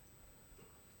Father.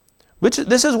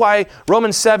 This is why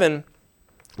Romans 7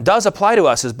 does apply to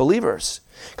us as believers.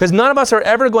 Because none of us are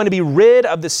ever going to be rid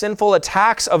of the sinful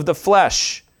attacks of the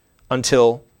flesh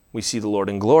until we see the Lord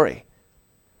in glory.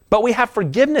 But we have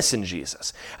forgiveness in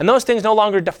Jesus. And those things no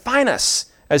longer define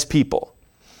us as people.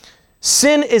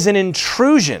 Sin is an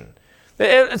intrusion.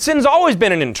 Sin's always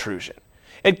been an intrusion.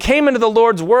 It came into the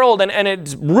Lord's world and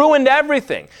it's ruined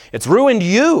everything. It's ruined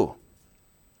you.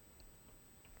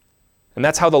 And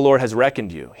that's how the Lord has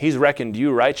reckoned you. He's reckoned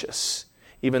you righteous,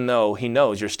 even though he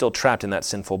knows you're still trapped in that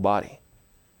sinful body.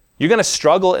 You're going to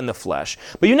struggle in the flesh,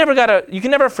 but you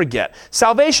can never forget.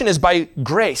 Salvation is by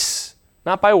grace,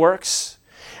 not by works.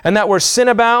 And that where sin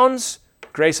abounds,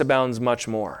 grace abounds much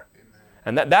more.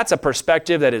 And that's a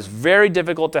perspective that is very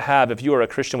difficult to have if you are a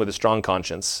Christian with a strong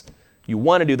conscience. You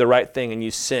want to do the right thing and you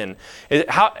sin.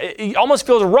 It almost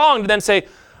feels wrong to then say,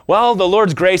 well, the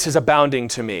Lord's grace is abounding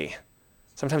to me.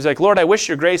 Sometimes you're like, Lord, I wish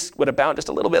your grace would abound just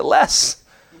a little bit less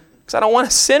because I don't want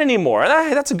to sin anymore.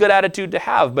 And that's a good attitude to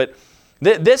have, but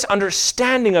this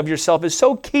understanding of yourself is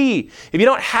so key. If you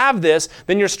don't have this,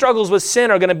 then your struggles with sin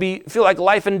are going to feel like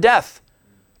life and death.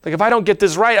 Like if I don't get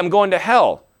this right, I'm going to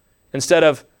hell. Instead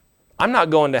of, I'm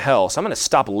not going to hell, so I'm going to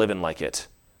stop living like it.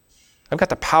 I've got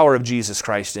the power of Jesus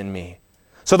Christ in me.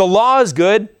 So the law is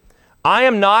good. I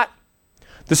am not.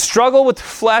 The struggle with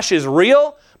flesh is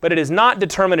real, but it is not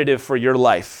determinative for your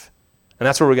life. And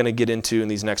that's what we're going to get into in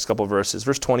these next couple verses.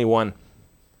 Verse 21.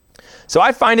 So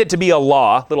I find it to be a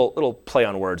law, little play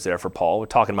on words there for Paul. We're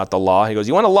talking about the law. He goes,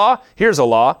 you want a law? Here's a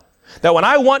law. That when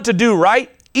I want to do right,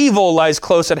 evil lies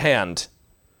close at hand.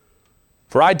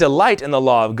 For I delight in the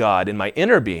law of God in my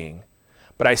inner being,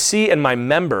 but I see in my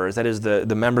members, that is the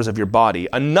members of your body,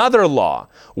 another law,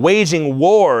 waging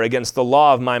war against the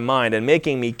law of my mind and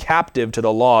making me captive to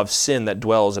the law of sin that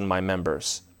dwells in my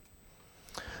members.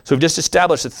 So we've just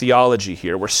established a theology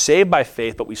here. We're saved by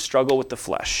faith, but we struggle with the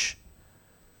flesh.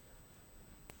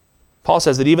 Paul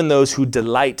says that even those who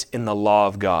delight in the law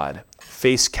of God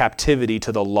face captivity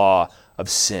to the law of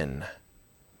sin.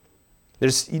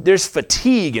 There's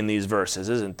fatigue in these verses,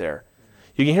 isn't there?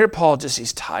 You can hear Paul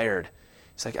he's tired.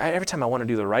 He's like, every time I want to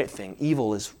do the right thing,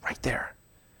 evil is right there.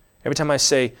 Every time I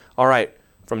say, all right,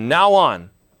 from now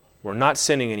on, we're not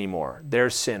sinning anymore.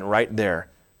 There's sin right there,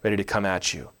 ready to come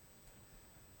at you.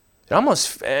 It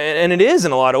almost, and it is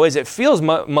in a lot of ways, it feels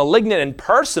malignant and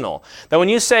personal. That when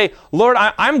you say, Lord,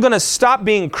 I'm going to stop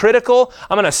being critical.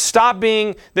 I'm going to stop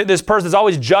being this person that's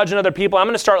always judging other people. I'm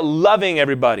going to start loving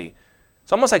everybody.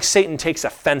 It's almost like Satan takes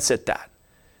offense at that.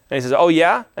 And he says, oh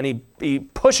yeah? And he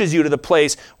pushes you to the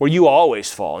place where you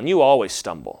always fall and you always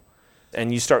stumble.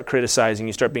 And you start criticizing,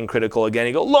 you start being critical again.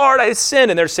 You go, Lord, I sinned.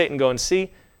 And there's Satan going,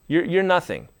 see, you're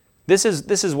nothing. This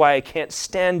is why I can't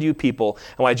stand you people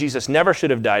and why Jesus never should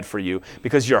have died for you,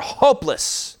 because you're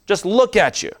hopeless. Just look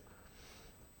at you.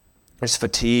 There's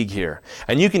fatigue here.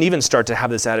 And you can even start to have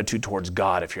this attitude towards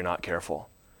God if you're not careful.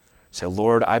 Say,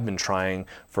 Lord, I've been trying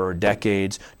for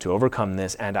decades to overcome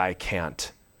this and I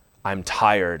can't. I'm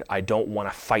tired. I don't want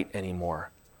to fight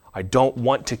anymore. I don't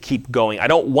want to keep going. I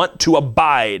don't want to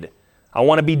abide. I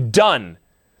want to be done.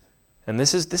 And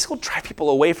this will drive people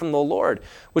away from the Lord,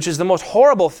 which is the most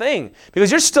horrible thing,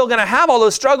 because you're still going to have all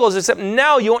those struggles, except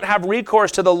now you won't have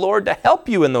recourse to the Lord to help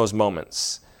you in those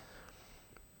moments.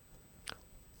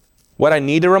 What I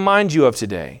need to remind you of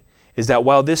today is that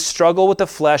while this struggle with the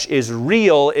flesh is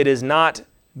real, it is not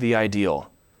the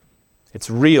ideal. It's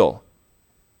real,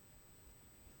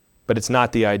 but it's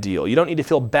not the ideal. You don't need to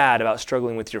feel bad about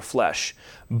struggling with your flesh,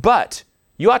 but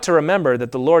you ought to remember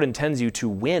that the Lord intends you to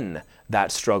win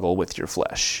that struggle with your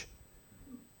flesh.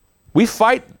 We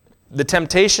fight the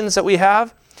temptations that we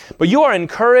have, but you are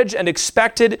encouraged and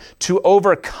expected to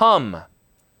overcome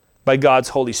by God's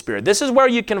Holy Spirit. This is where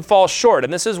you can fall short,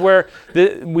 and this is where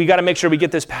we got to make sure we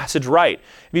get this passage right.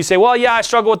 If you say, well, yeah, I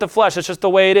struggle with the flesh, it's just the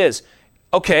way it is.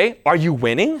 Okay, are you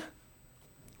winning?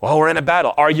 Well, we're in a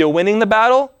battle. Are you winning the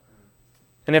battle?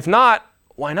 And if not,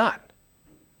 why not?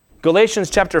 Galatians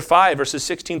chapter 5, verses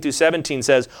 16 through 17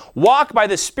 says, walk by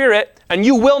the Spirit, and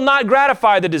you will not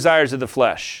gratify the desires of the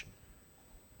flesh.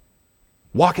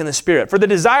 Walk in the Spirit. For the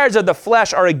desires of the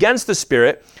flesh are against the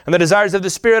Spirit, and the desires of the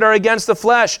Spirit are against the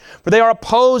flesh, for they are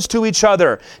opposed to each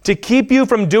other, to keep you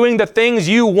from doing the things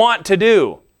you want to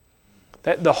do.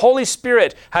 That the Holy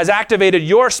Spirit has activated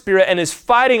your spirit and is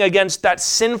fighting against that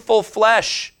sinful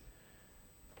flesh.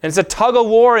 And it's a tug of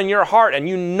war in your heart, and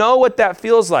you know what that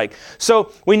feels like.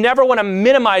 So we never want to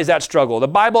minimize that struggle. The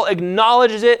Bible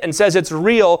acknowledges it and says it's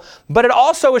real, but it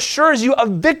also assures you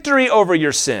of victory over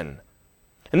your sin.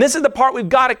 And this is the part we've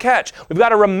got to catch. We've got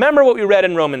to remember what we read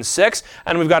in Romans 6,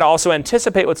 and we've got to also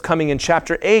anticipate what's coming in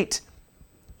chapter 8.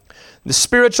 The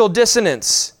spiritual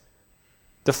dissonance,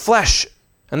 the flesh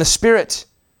and the spirit.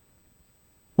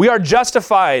 We are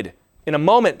justified in a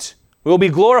moment. We will be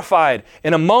glorified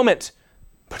in a moment.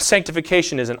 But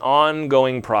sanctification is an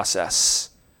ongoing process.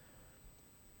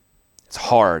 It's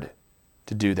hard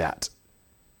to do that.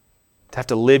 To have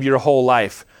to live your whole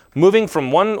life moving from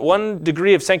one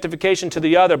degree of sanctification to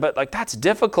the other, but that's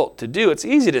difficult to do. It's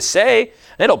easy to say,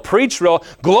 and it'll preach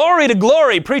glory to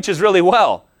glory preaches really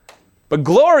well. But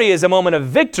glory is a moment of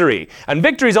victory, and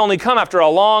victories only come after a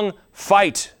long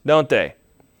fight, don't they?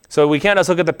 So we can't just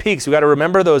look at the peaks. We've got to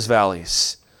remember those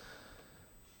valleys.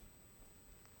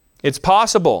 It's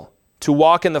possible to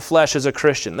walk in the flesh as a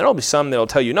Christian. There will be some that will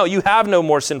tell you, no, you have no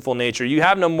more sinful nature. You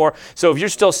have no more. So if you're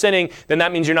still sinning, then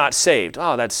that means you're not saved.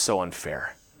 Oh, that's so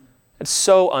unfair. It's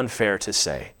so unfair to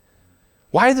say.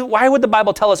 Why would the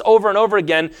Bible tell us over and over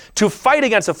again to fight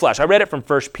against the flesh? I read it from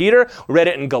 1 Peter. We read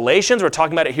it in Galatians. We're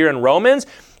talking about it here in Romans.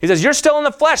 He says, you're still in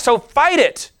the flesh, so fight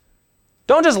it.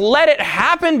 Don't just let it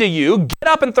happen to you. Get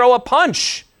up and throw a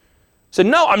punch. So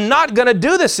no, I'm not going to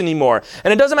do this anymore.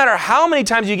 And it doesn't matter how many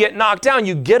times you get knocked down,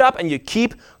 you get up and you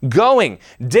keep going.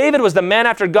 David was the man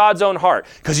after God's own heart.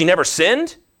 Because he never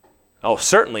sinned? Oh,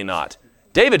 certainly not.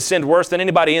 David sinned worse than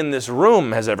anybody in this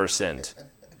room has ever sinned.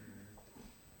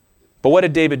 But what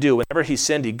did David do? Whenever he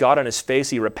sinned, he got on his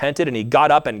face, he repented, and he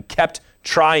got up and kept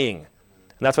trying.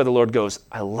 And that's why the Lord goes,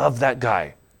 I love that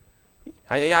guy.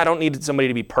 I don't need somebody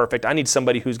to be perfect. I need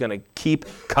somebody who's going to keep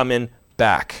coming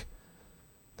back.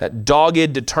 That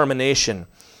dogged determination.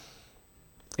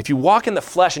 If you walk in the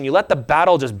flesh and you let the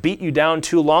battle just beat you down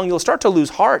too long, you'll start to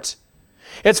lose heart.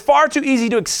 It's far too easy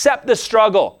to accept the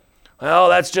struggle. Well,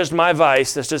 that's just my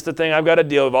vice. That's just the thing I've got to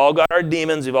deal with. We've all got our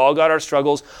demons. We've all got our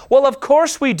struggles. Well, of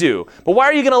course we do. But why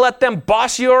are you going to let them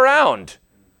boss you around?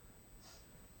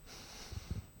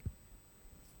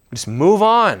 Just move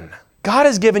on. God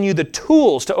has given you the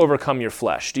tools to overcome your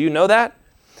flesh. Do you know that?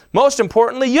 Most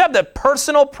importantly, you have the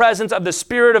personal presence of the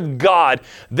Spirit of God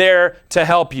there to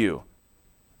help you.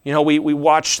 You know, we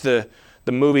watch the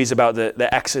movies about the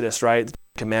Exodus, right? The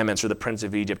Commandments, or the Prince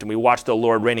of Egypt, and we watch the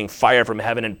Lord raining fire from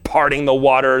heaven and parting the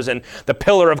waters and the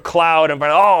pillar of cloud, and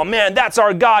oh man, that's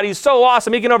our God. He's so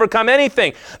awesome. He can overcome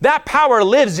anything. That power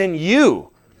lives in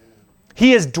you.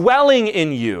 He is dwelling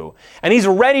in you, and he's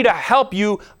ready to help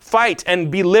you fight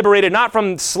and be liberated, not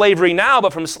from slavery now,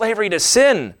 but from slavery to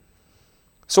sin.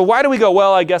 So why do we go,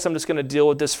 well, I guess I'm just going to deal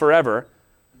with this forever?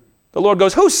 The Lord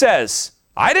goes, who says?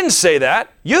 I didn't say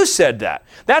that. You said that.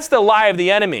 That's the lie of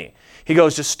the enemy. He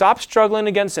goes, just stop struggling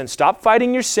against sin. Stop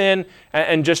fighting your sin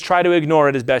and just try to ignore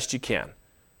it as best you can.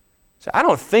 So I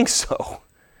don't think so.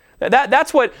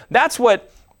 That's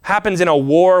what happens in a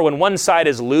war when one side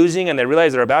is losing and they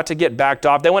realize they're about to get backed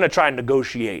off. They want to try and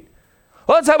negotiate.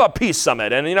 Well, let's have a peace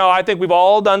summit. And, I think we've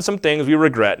all done some things we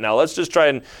regret. Now, let's just try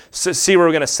and see where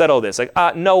we're going to settle this.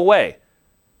 Like, no way.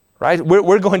 Right?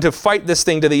 We're going to fight this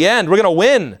thing to the end. We're going to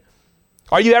win.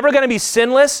 Are you ever going to be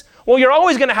sinless? Well, you're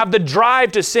always going to have the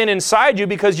drive to sin inside you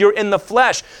because you're in the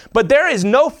flesh. But there is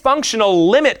no functional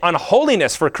limit on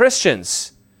holiness for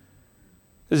Christians.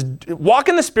 Just walk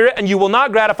in the Spirit and you will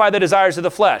not gratify the desires of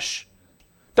the flesh.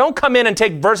 Don't come in and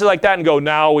take verses like that and go,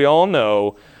 now we all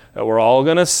know that we're all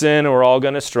going to sin and we're all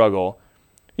going to struggle.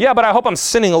 Yeah, but I hope I'm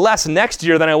sinning less next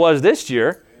year than I was this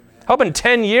year. I hope in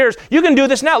 10 years, you can do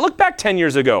this now. Look back 10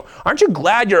 years ago. Aren't you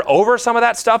glad you're over some of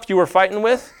that stuff you were fighting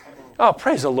with? Oh,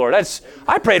 praise the Lord.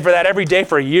 I prayed for that every day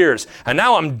for years, and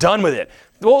now I'm done with it.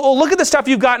 Well, look at the stuff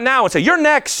you've got now and say, you're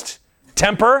next,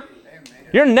 temper.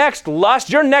 You're next, lust.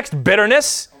 You're next,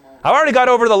 bitterness. I've already got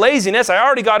over the laziness. I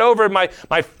already got over my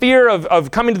fear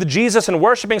of coming to the Jesus and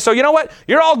worshiping. So you know what?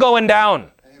 You're all going down.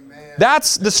 Amen.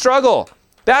 That's the struggle.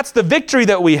 That's the victory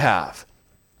that we have.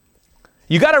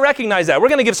 You got to recognize that. We're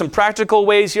going to give some practical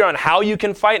ways here on how you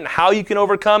can fight and how you can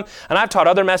overcome. And I've taught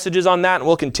other messages on that, and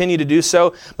we'll continue to do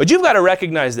so. But you've got to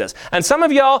recognize this. And some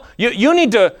of y'all, you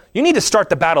need to start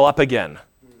the battle up again.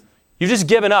 You've just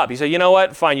given up. You say, you know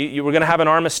what? Fine. We're going to have an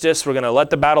armistice. We're going to let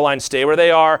the battle lines stay where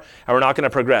they are, and we're not going to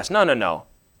progress. No.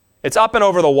 It's up and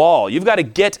over the wall. You've got to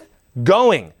get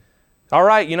going. All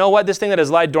right, you know what? This thing that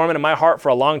has lied dormant in my heart for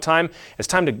a long time, it's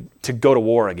time to go to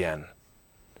war again.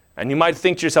 And you might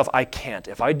think to yourself, I can't.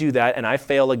 If I do that and I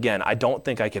fail again, I don't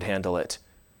think I could handle it.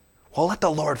 Well, let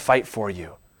the Lord fight for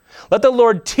you. Let the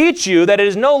Lord teach you that it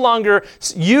is no longer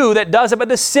you that does it, but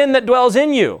the sin that dwells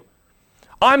in you.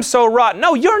 I'm so rotten.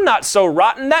 No, you're not so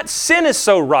rotten. That sin is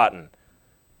so rotten.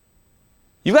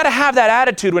 You've got to have that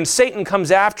attitude when Satan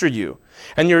comes after you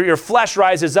and your flesh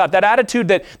rises up. That attitude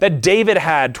that David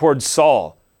had towards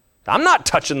Saul. I'm not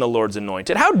touching the Lord's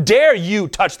anointed. How dare you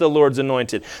touch the Lord's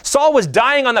anointed? Saul was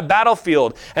dying on the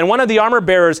battlefield, and one of the armor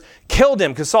bearers killed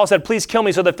him because Saul said, please kill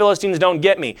me so the Philistines don't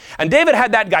get me. And David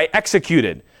had that guy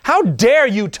executed. How dare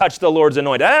you touch the Lord's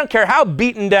anointed? I don't care how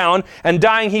beaten down and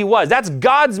dying he was. That's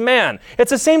God's man.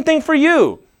 It's the same thing for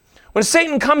you. When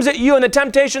Satan comes at you and the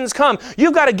temptations come,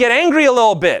 you've got to get angry a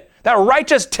little bit. That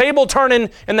righteous table turning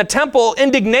in the temple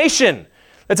indignation.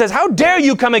 It says, how dare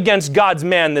you come against God's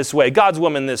man this way, God's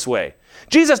woman this way?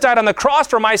 Jesus died on the cross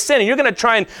for my sin, and you're going to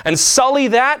try and sully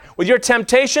that with your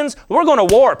temptations? We're going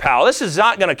to war, pal. This is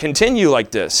not going to continue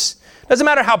like this. Doesn't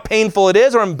matter how painful it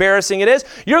is or embarrassing it is.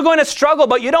 You're going to struggle,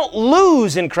 but you don't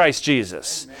lose in Christ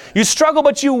Jesus. Amen. You struggle,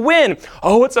 but you win.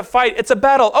 Oh, it's a fight. It's a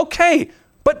battle. Okay,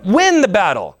 but win the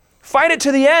battle. Fight it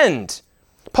to the end.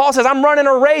 Paul says, I'm running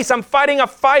a race. I'm fighting a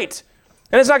fight.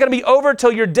 And it's not going to be over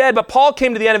till you're dead. But Paul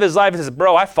came to the end of his life and says,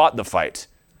 bro, I fought the fight.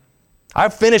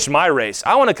 I've finished my race.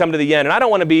 I want to come to the end. And I don't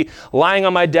want to be lying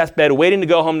on my deathbed waiting to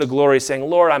go home to glory saying,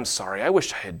 Lord, I'm sorry. I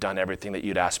wish I had done everything that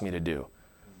you'd asked me to do.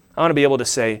 I want to be able to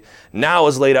say, now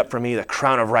is laid up for me the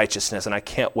crown of righteousness, and I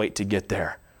can't wait to get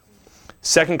there.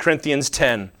 2 Corinthians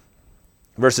 10,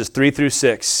 verses 3 through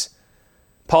 6.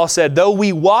 Paul said, though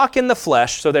we walk in the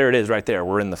flesh, so there it is right there,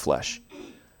 we're in the flesh.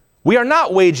 We are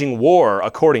not waging war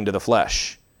according to the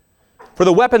flesh. For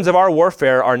the weapons of our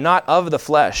warfare are not of the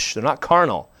flesh, they're not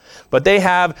carnal, but they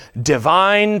have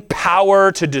divine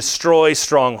power to destroy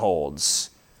strongholds.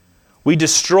 We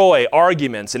destroy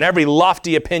arguments and every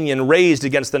lofty opinion raised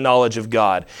against the knowledge of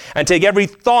God, and take every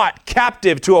thought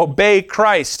captive to obey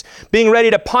Christ, being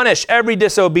ready to punish every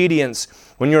disobedience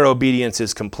when your obedience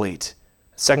is complete.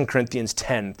 2 Corinthians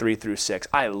 10, 3 through 6.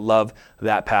 I love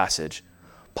that passage.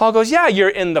 Paul goes, yeah, you're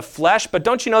in the flesh, but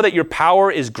don't you know that your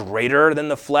power is greater than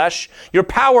the flesh? Your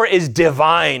power is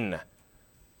divine.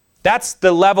 That's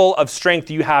the level of strength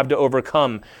you have to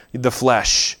overcome the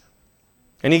flesh.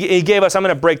 And he gave us, I'm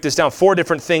going to break this down, 4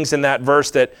 different things in that verse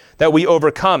that we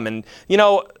overcome. And,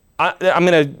 I'm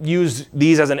going to use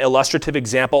these as an illustrative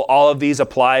example. All of these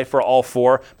apply for all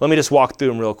four. Let me just walk through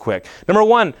them real quick. Number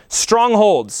one,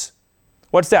 strongholds.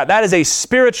 What's that? That is a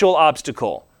spiritual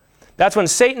obstacle. That's when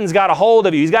Satan's got a hold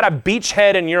of you. He's got a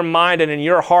beachhead in your mind and in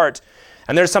your heart.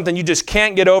 And there's something you just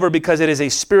can't get over because it is a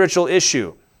spiritual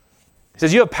issue. He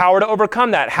says you have power to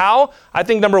overcome that. How? I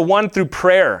think number one, through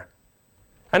prayer.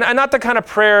 And not the kind of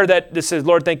prayer that just says,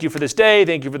 Lord, thank you for this day.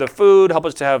 Thank you for the food. Help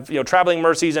us to have traveling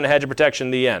mercies and a hedge of protection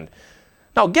in the end.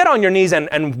 No, get on your knees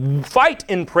and fight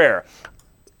in prayer.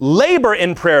 Labor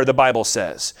in prayer, the Bible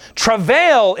says.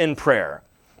 Travail in prayer.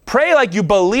 Pray like you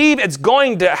believe it's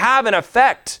going to have an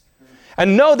effect.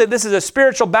 And know that this is a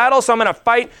spiritual battle, so I'm going to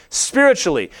fight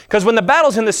spiritually. Because when the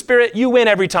battle's in the spirit, you win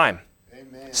every time.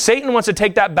 Amen. Satan wants to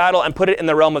take that battle and put it in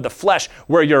the realm of the flesh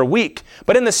where you're weak.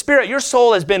 But in the spirit, your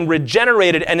soul has been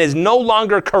regenerated and is no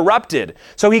longer corrupted.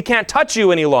 So he can't touch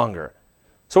you any longer.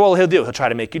 So what will he do? He'll try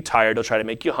to make you tired. He'll try to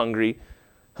make you hungry.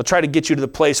 He'll try to get you to the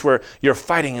place where you're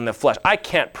fighting in the flesh. I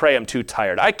can't pray, I'm too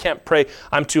tired. I can't pray,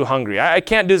 I'm too hungry. I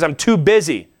can't do this, I'm too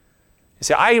busy. You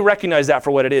see, I recognize that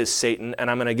for what it is, Satan, and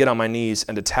I'm going to get on my knees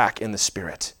and attack in the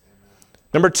spirit.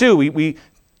 Number two, we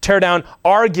tear down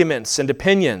arguments and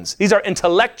opinions. These are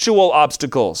intellectual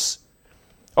obstacles.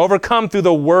 Overcome through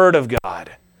the Word of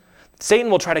God. Satan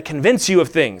will try to convince you of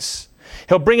things.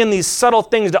 He'll bring in these subtle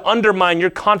things to undermine your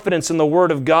confidence in the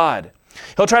Word of God.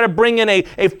 He'll try to bring in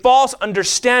a false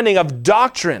understanding of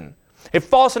doctrine, a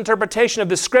false interpretation of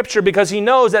the Scripture, because he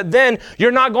knows that then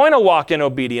you're not going to walk in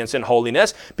obedience and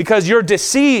holiness because you're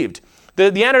deceived.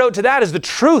 The antidote to that is the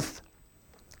truth.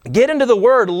 Get into the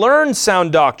Word, learn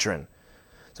sound doctrine.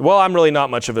 So, well, I'm really not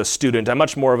much of a student. I'm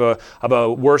much more of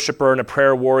a worshiper and a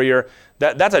prayer warrior.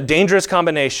 That's a dangerous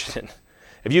combination.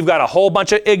 If you've got a whole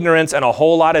bunch of ignorance and a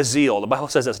whole lot of zeal, the Bible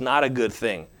says that's not a good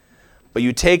thing. But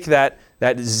you take that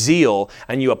zeal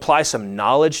and you apply some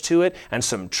knowledge to it and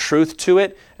some truth to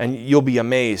it, and you'll be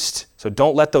amazed. So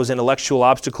don't let those intellectual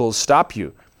obstacles stop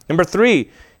you. Number three, it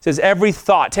says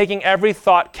taking every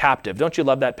thought captive. Don't you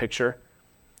love that picture?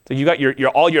 So you got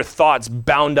all your thoughts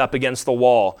bound up against the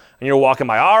wall, and you're walking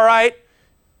by. All right,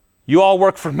 you all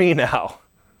work for me now.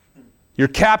 You're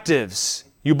captives.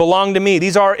 You belong to me.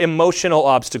 These are emotional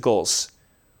obstacles.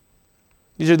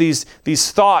 These are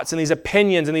these thoughts and these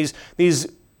opinions and these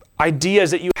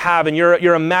ideas that you have and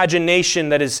your imagination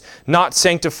that is not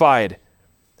sanctified.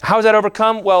 How is that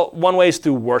overcome? Well, one way is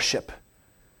through worship.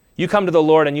 You come to the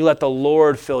Lord and you let the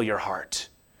Lord fill your heart.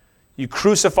 You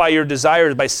crucify your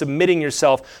desires by submitting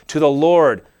yourself to the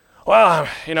Lord. Well,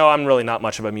 I'm really not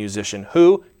much of a musician.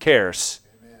 Who cares?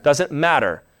 Amen. Doesn't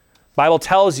matter. Bible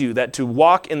tells you that to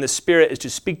walk in the Spirit is to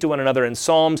speak to one another in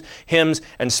psalms, hymns,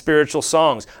 and spiritual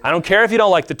songs. I don't care if you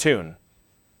don't like the tune.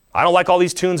 I don't like all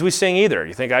these tunes we sing either.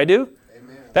 You think I do?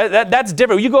 Amen. That's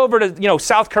different. You go over to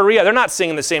South Korea, they're not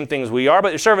singing the same things we are, but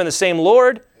they're serving the same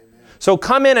Lord. Amen. So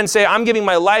come in and say, I'm giving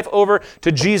my life over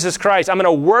to Jesus Christ. I'm going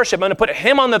to worship. I'm going to put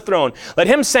Him on the throne. Let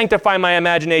Him sanctify my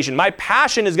imagination. My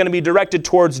passion is going to be directed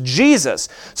towards Jesus,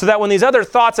 so that when these other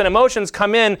thoughts and emotions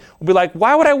come in, we'll be like,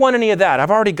 why would I want any of that? I've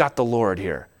already got the Lord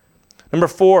here. Number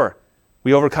four,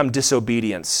 we overcome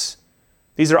disobedience.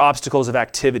 These are obstacles of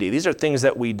activity. These are things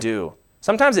that we do.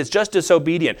 Sometimes it's just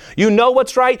disobedient. You know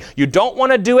what's right. You don't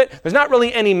want to do it. There's not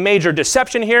really any major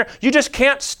deception here. You just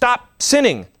can't stop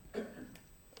sinning.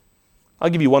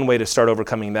 I'll give you one way to start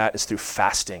overcoming that is through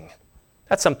fasting.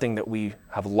 That's something that we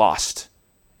have lost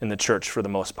in the church for the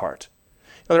most part.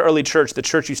 In the early church, the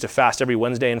church used to fast every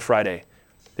Wednesday and Friday.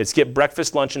 They'd skip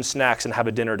breakfast, lunch, and snacks and have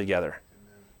a dinner together.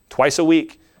 Twice a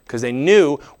week, because they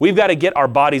knew we've got to get our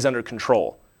bodies under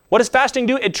control. What does fasting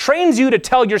do? It trains you to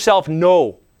tell yourself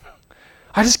no.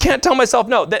 I just can't tell myself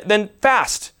no. Then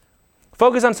fast.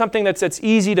 Focus on something that's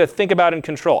easy to think about and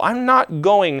control. I'm not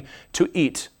going to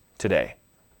eat today.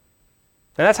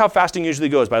 And that's how fasting usually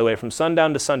goes, by the way, from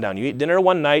sundown to sundown. You eat dinner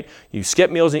one night, you skip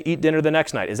meals and eat dinner the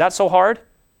next night. Is that so hard?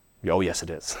 Oh, yes, it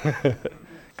is.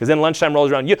 Because then lunchtime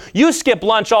rolls around. You skip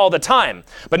lunch all the time,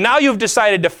 but now you've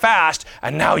decided to fast,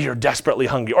 and now you're desperately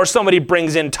hungry. Or somebody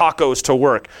brings in tacos to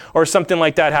work, or something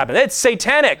like that happens. It's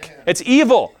satanic. It's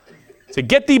evil. So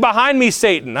get thee behind me,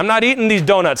 Satan. I'm not eating these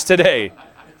donuts today.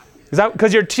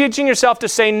 Because you're teaching yourself to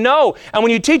say no. And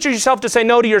when you teach yourself to say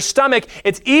no to your stomach,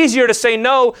 it's easier to say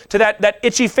no to that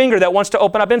itchy finger that wants to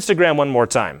open up Instagram one more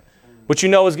time. Which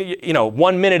is,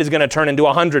 1 minute is going to turn into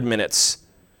 100 minutes.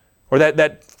 Or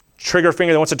that trigger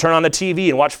finger that wants to turn on the TV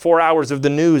and watch 4 hours of the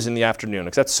news in the afternoon.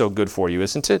 Because that's so good for you,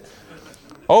 isn't it?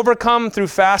 Overcome through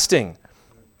fasting.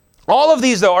 All of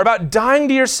these, though, are about dying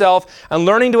to yourself and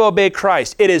learning to obey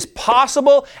Christ. It is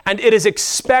possible and it is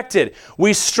expected.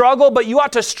 We struggle, but you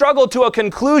ought to struggle to a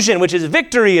conclusion, which is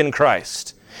victory in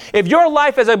Christ. If your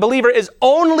life as a believer is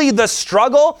only the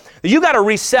struggle, you got to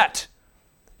reset.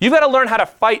 You've got to learn how to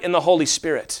fight in the Holy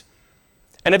Spirit.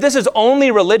 And if this is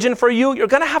only religion for you, you're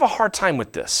going to have a hard time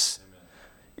with this.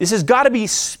 This has got to be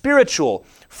spiritual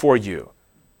for you.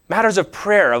 Matters of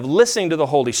prayer, of listening to the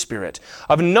Holy Spirit,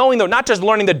 of knowing, not just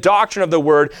learning the doctrine of the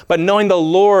Word, but knowing the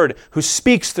Lord who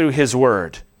speaks through His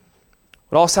Word.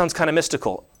 It all sounds kind of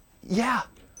mystical. Yeah.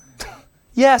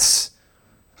 Yes.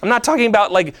 I'm not talking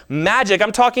about like magic.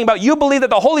 I'm talking about you believe that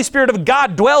the Holy Spirit of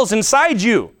God dwells inside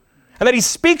you, and that He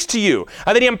speaks to you,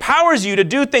 and that He empowers you to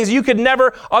do things you could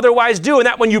never otherwise do, and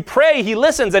that when you pray, He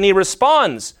listens and He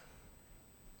responds.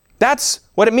 That's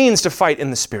what it means to fight in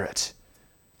the Spirit.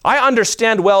 I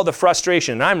understand well the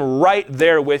frustration, and I'm right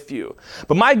there with you.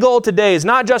 But my goal today is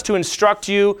not just to instruct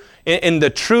you in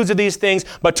the truths of these things,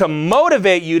 but to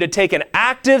motivate you to take an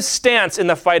active stance in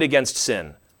the fight against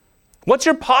sin. What's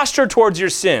your posture towards your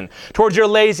sin, towards your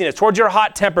laziness, towards your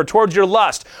hot temper, towards your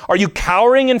lust? Are you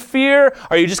cowering in fear?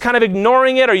 Are you just kind of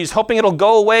ignoring it? Are you just hoping it'll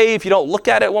go away if you don't look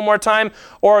at it one more time?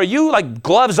 Or are you like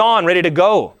gloves on, ready to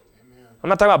go? Amen. I'm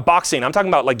not talking about boxing. I'm talking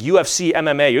about like UFC,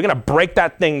 MMA. You're going to break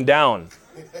that thing down.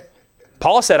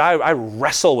 Paul said, I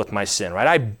wrestle with my sin, right?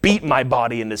 I beat my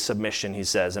body into submission, he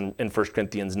says in 1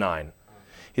 Corinthians 9.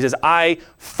 He says, I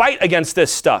fight against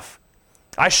this stuff.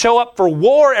 I show up for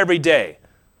war every day.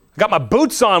 I got my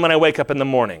boots on when I wake up in the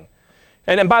morning.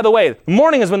 And by the way,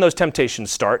 morning is when those temptations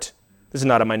start. This is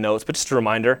not in my notes, but just a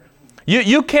reminder.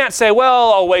 You can't say,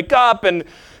 well, I'll wake up and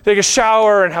take a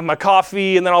shower and have my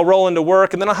coffee, and then I'll roll into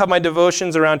work, and then I'll have my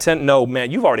devotions around 10. No, man,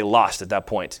 you've already lost at that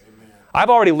point. Amen. I've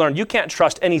already learned you can't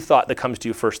trust any thought that comes to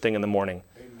you first thing in the morning.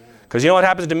 Because you know what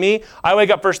happens to me? I wake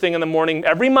up first thing in the morning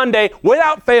every Monday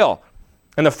without fail.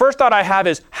 And the first thought I have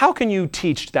is, how can you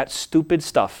teach that stupid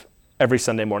stuff every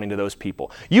Sunday morning to those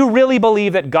people? You really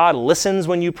believe that God listens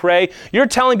when you pray? You're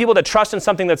telling people to trust in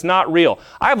something that's not real.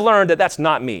 I've learned that that's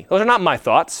not me. Those are not my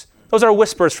thoughts. Those are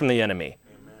whispers from the enemy.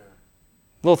 Amen.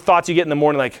 Little thoughts you get in the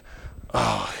morning like,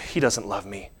 oh, he doesn't love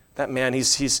me. That man,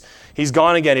 he's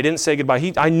gone again. He didn't say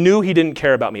goodbye. I knew he didn't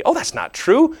care about me. Oh, that's not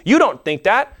true. You don't think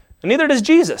that. And neither does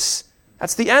Jesus.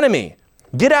 That's the enemy.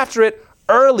 Get after it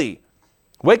early.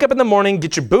 Wake up in the morning,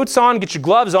 get your boots on, get your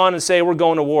gloves on, and say, we're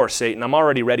going to war, Satan. I'm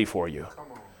already ready for you.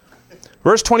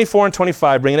 Verse 24 and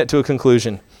 25, bringing it to a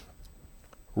conclusion.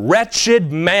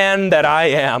 Wretched man that I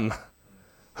am,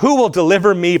 who will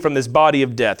deliver me from this body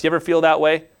of death? You ever feel that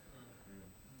way?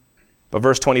 But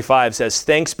verse 25 says,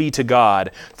 thanks be to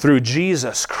God through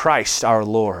Jesus Christ our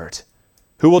Lord.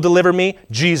 Who will deliver me?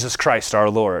 Jesus Christ our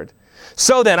Lord.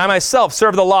 So then, I myself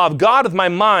serve the law of God with my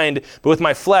mind, but with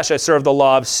my flesh I serve the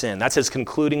law of sin. That's his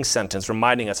concluding sentence,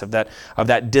 reminding us of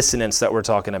that dissonance that we're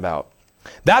talking about.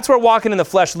 That's where walking in the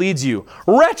flesh leads you.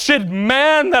 Wretched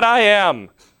man that I am.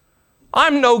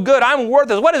 I'm no good. I'm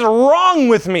worthless. What is wrong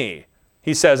with me?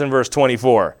 He says in verse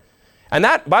 24. And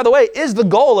that, by the way, is the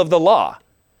goal of the law.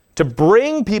 To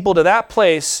bring people to that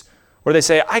place where they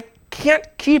say, I can't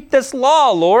keep this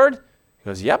law, Lord. He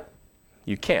goes, yep,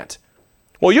 you can't.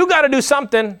 Well, you got to do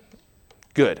something.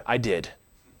 Good, I did.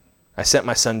 I sent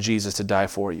my son Jesus to die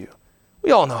for you.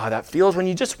 We all know how that feels when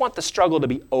you just want the struggle to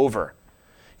be over.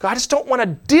 I just don't want to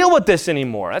deal with this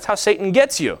anymore. That's how Satan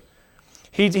gets you.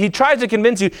 He tries to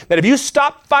convince you that if you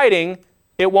stop fighting,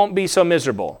 it won't be so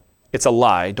miserable. It's a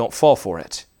lie. Don't fall for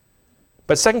it.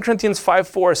 But 2 Corinthians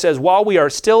 5:4 says, while we are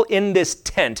still in this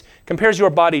tent, compares your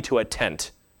body to a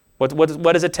tent.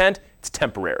 What is a tent? It's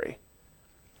temporary.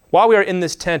 While we are in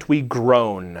this tent, we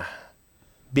groan,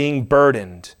 being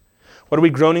burdened. What are we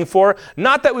groaning for?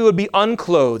 Not that we would be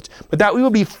unclothed, but that we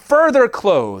would be further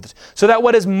clothed, so that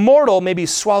what is mortal may be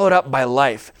swallowed up by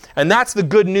life. And that's the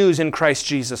good news in Christ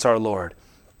Jesus our Lord.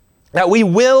 That we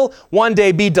will one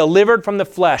day be delivered from the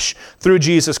flesh through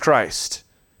Jesus Christ.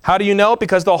 How do you know?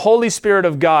 Because the Holy Spirit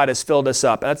of God has filled us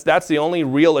up. That's the only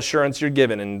real assurance you're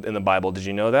given in the Bible. Did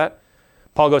you know that?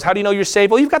 Paul goes, how do you know you're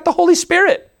saved? Well, you've got the Holy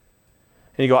Spirit.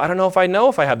 And you go, I don't know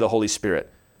if I have the Holy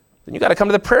Spirit. Then you got to come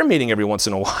to the prayer meeting every once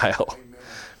in a while. Amen.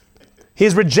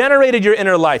 He's regenerated your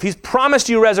inner life. He's promised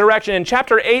you resurrection. And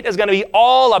chapter 8 is going to be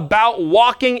all about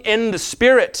walking in the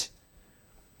Spirit.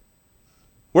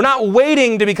 We're not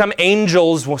waiting to become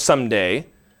angels someday.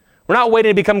 We're not waiting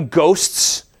to become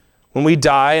ghosts when we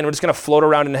die and we're just going to float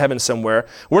around in heaven somewhere.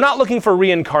 We're not looking for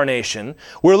reincarnation.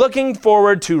 We're looking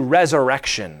forward to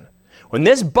resurrection. When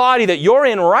this body that you're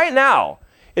in right now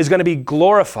is going to be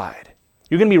glorified.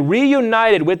 You're going to be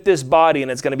reunited with this body, and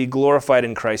it's going to be glorified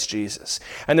in Christ Jesus.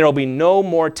 And there will be no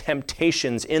more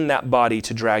temptations in that body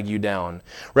to drag you down.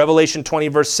 Revelation 20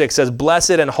 verse 6 says,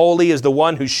 blessed and holy is the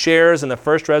one who shares in the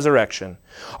first resurrection.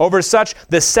 Over such,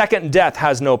 the second death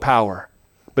has no power.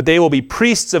 but they will be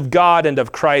priests of God and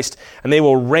of Christ, and they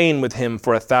will reign with him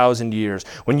for 1,000 years.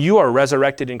 When you are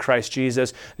resurrected in Christ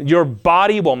Jesus, your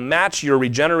body will match your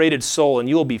regenerated soul, and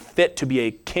you will be fit to be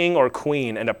a king or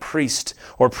queen and a priest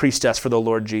or priestess for the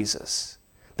Lord Jesus.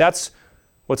 That's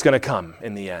what's going to come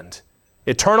in the end.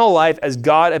 Eternal life as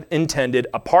God intended,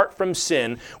 apart from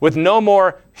sin, with no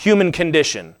more human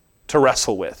condition to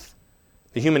wrestle with.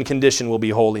 The human condition will be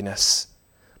holiness.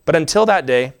 But until that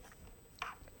day,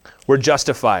 we're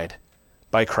justified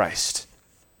by Christ.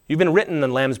 You've been written in the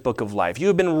Lamb's Book of Life. You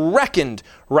have been reckoned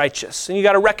righteous. And you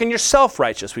got to reckon yourself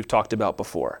righteous, we've talked about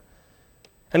before.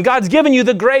 And God's given you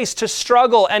the grace to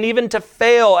struggle and even to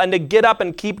fail and to get up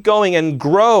and keep going and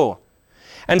grow.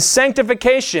 And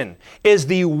sanctification is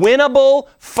the winnable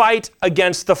fight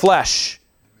against the flesh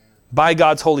by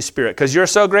God's Holy Spirit. Because you're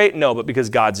so great? No, but because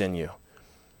God's in you.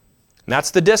 And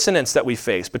that's the dissonance that we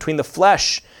face between the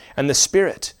flesh and the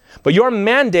Spirit. But your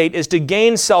mandate is to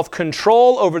gain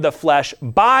self-control over the flesh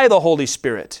by the Holy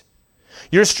Spirit.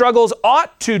 Your struggles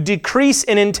ought to decrease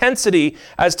in intensity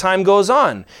as time goes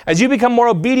on. As you become more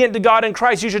obedient to God in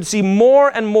Christ, you should see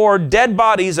more and more dead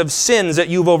bodies of sins that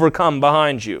you've overcome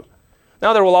behind you.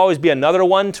 Now there will always be another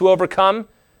one to overcome,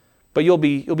 but you'll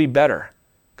be better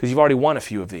because you've already won a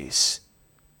few of these.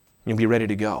 You'll be ready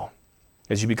to go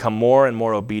as you become more and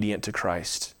more obedient to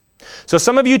Christ. So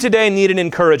some of you today need an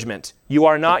encouragement. You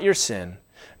are not your sin.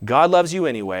 God loves you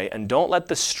anyway, and don't let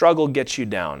the struggle get you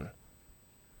down.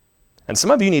 And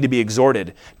some of you need to be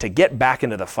exhorted to get back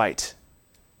into the fight.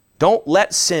 Don't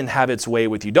let sin have its way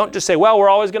with you. Don't just say, well, we're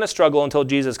always going to struggle until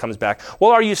Jesus comes back.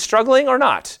 Well, are you struggling or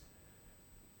not?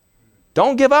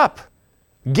 Don't give up.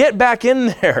 Get back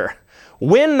in there.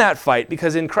 Win that fight,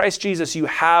 because in Christ Jesus you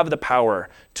have the power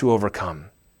to overcome.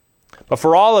 But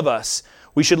for all of us,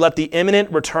 we should let the imminent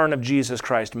return of Jesus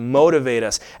Christ motivate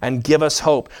us and give us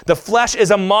hope. The flesh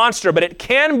is a monster, but it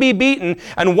can be beaten,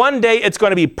 and one day it's going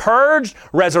to be purged,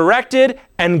 resurrected,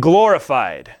 and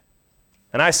glorified.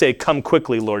 And I say, come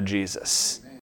quickly, Lord Jesus.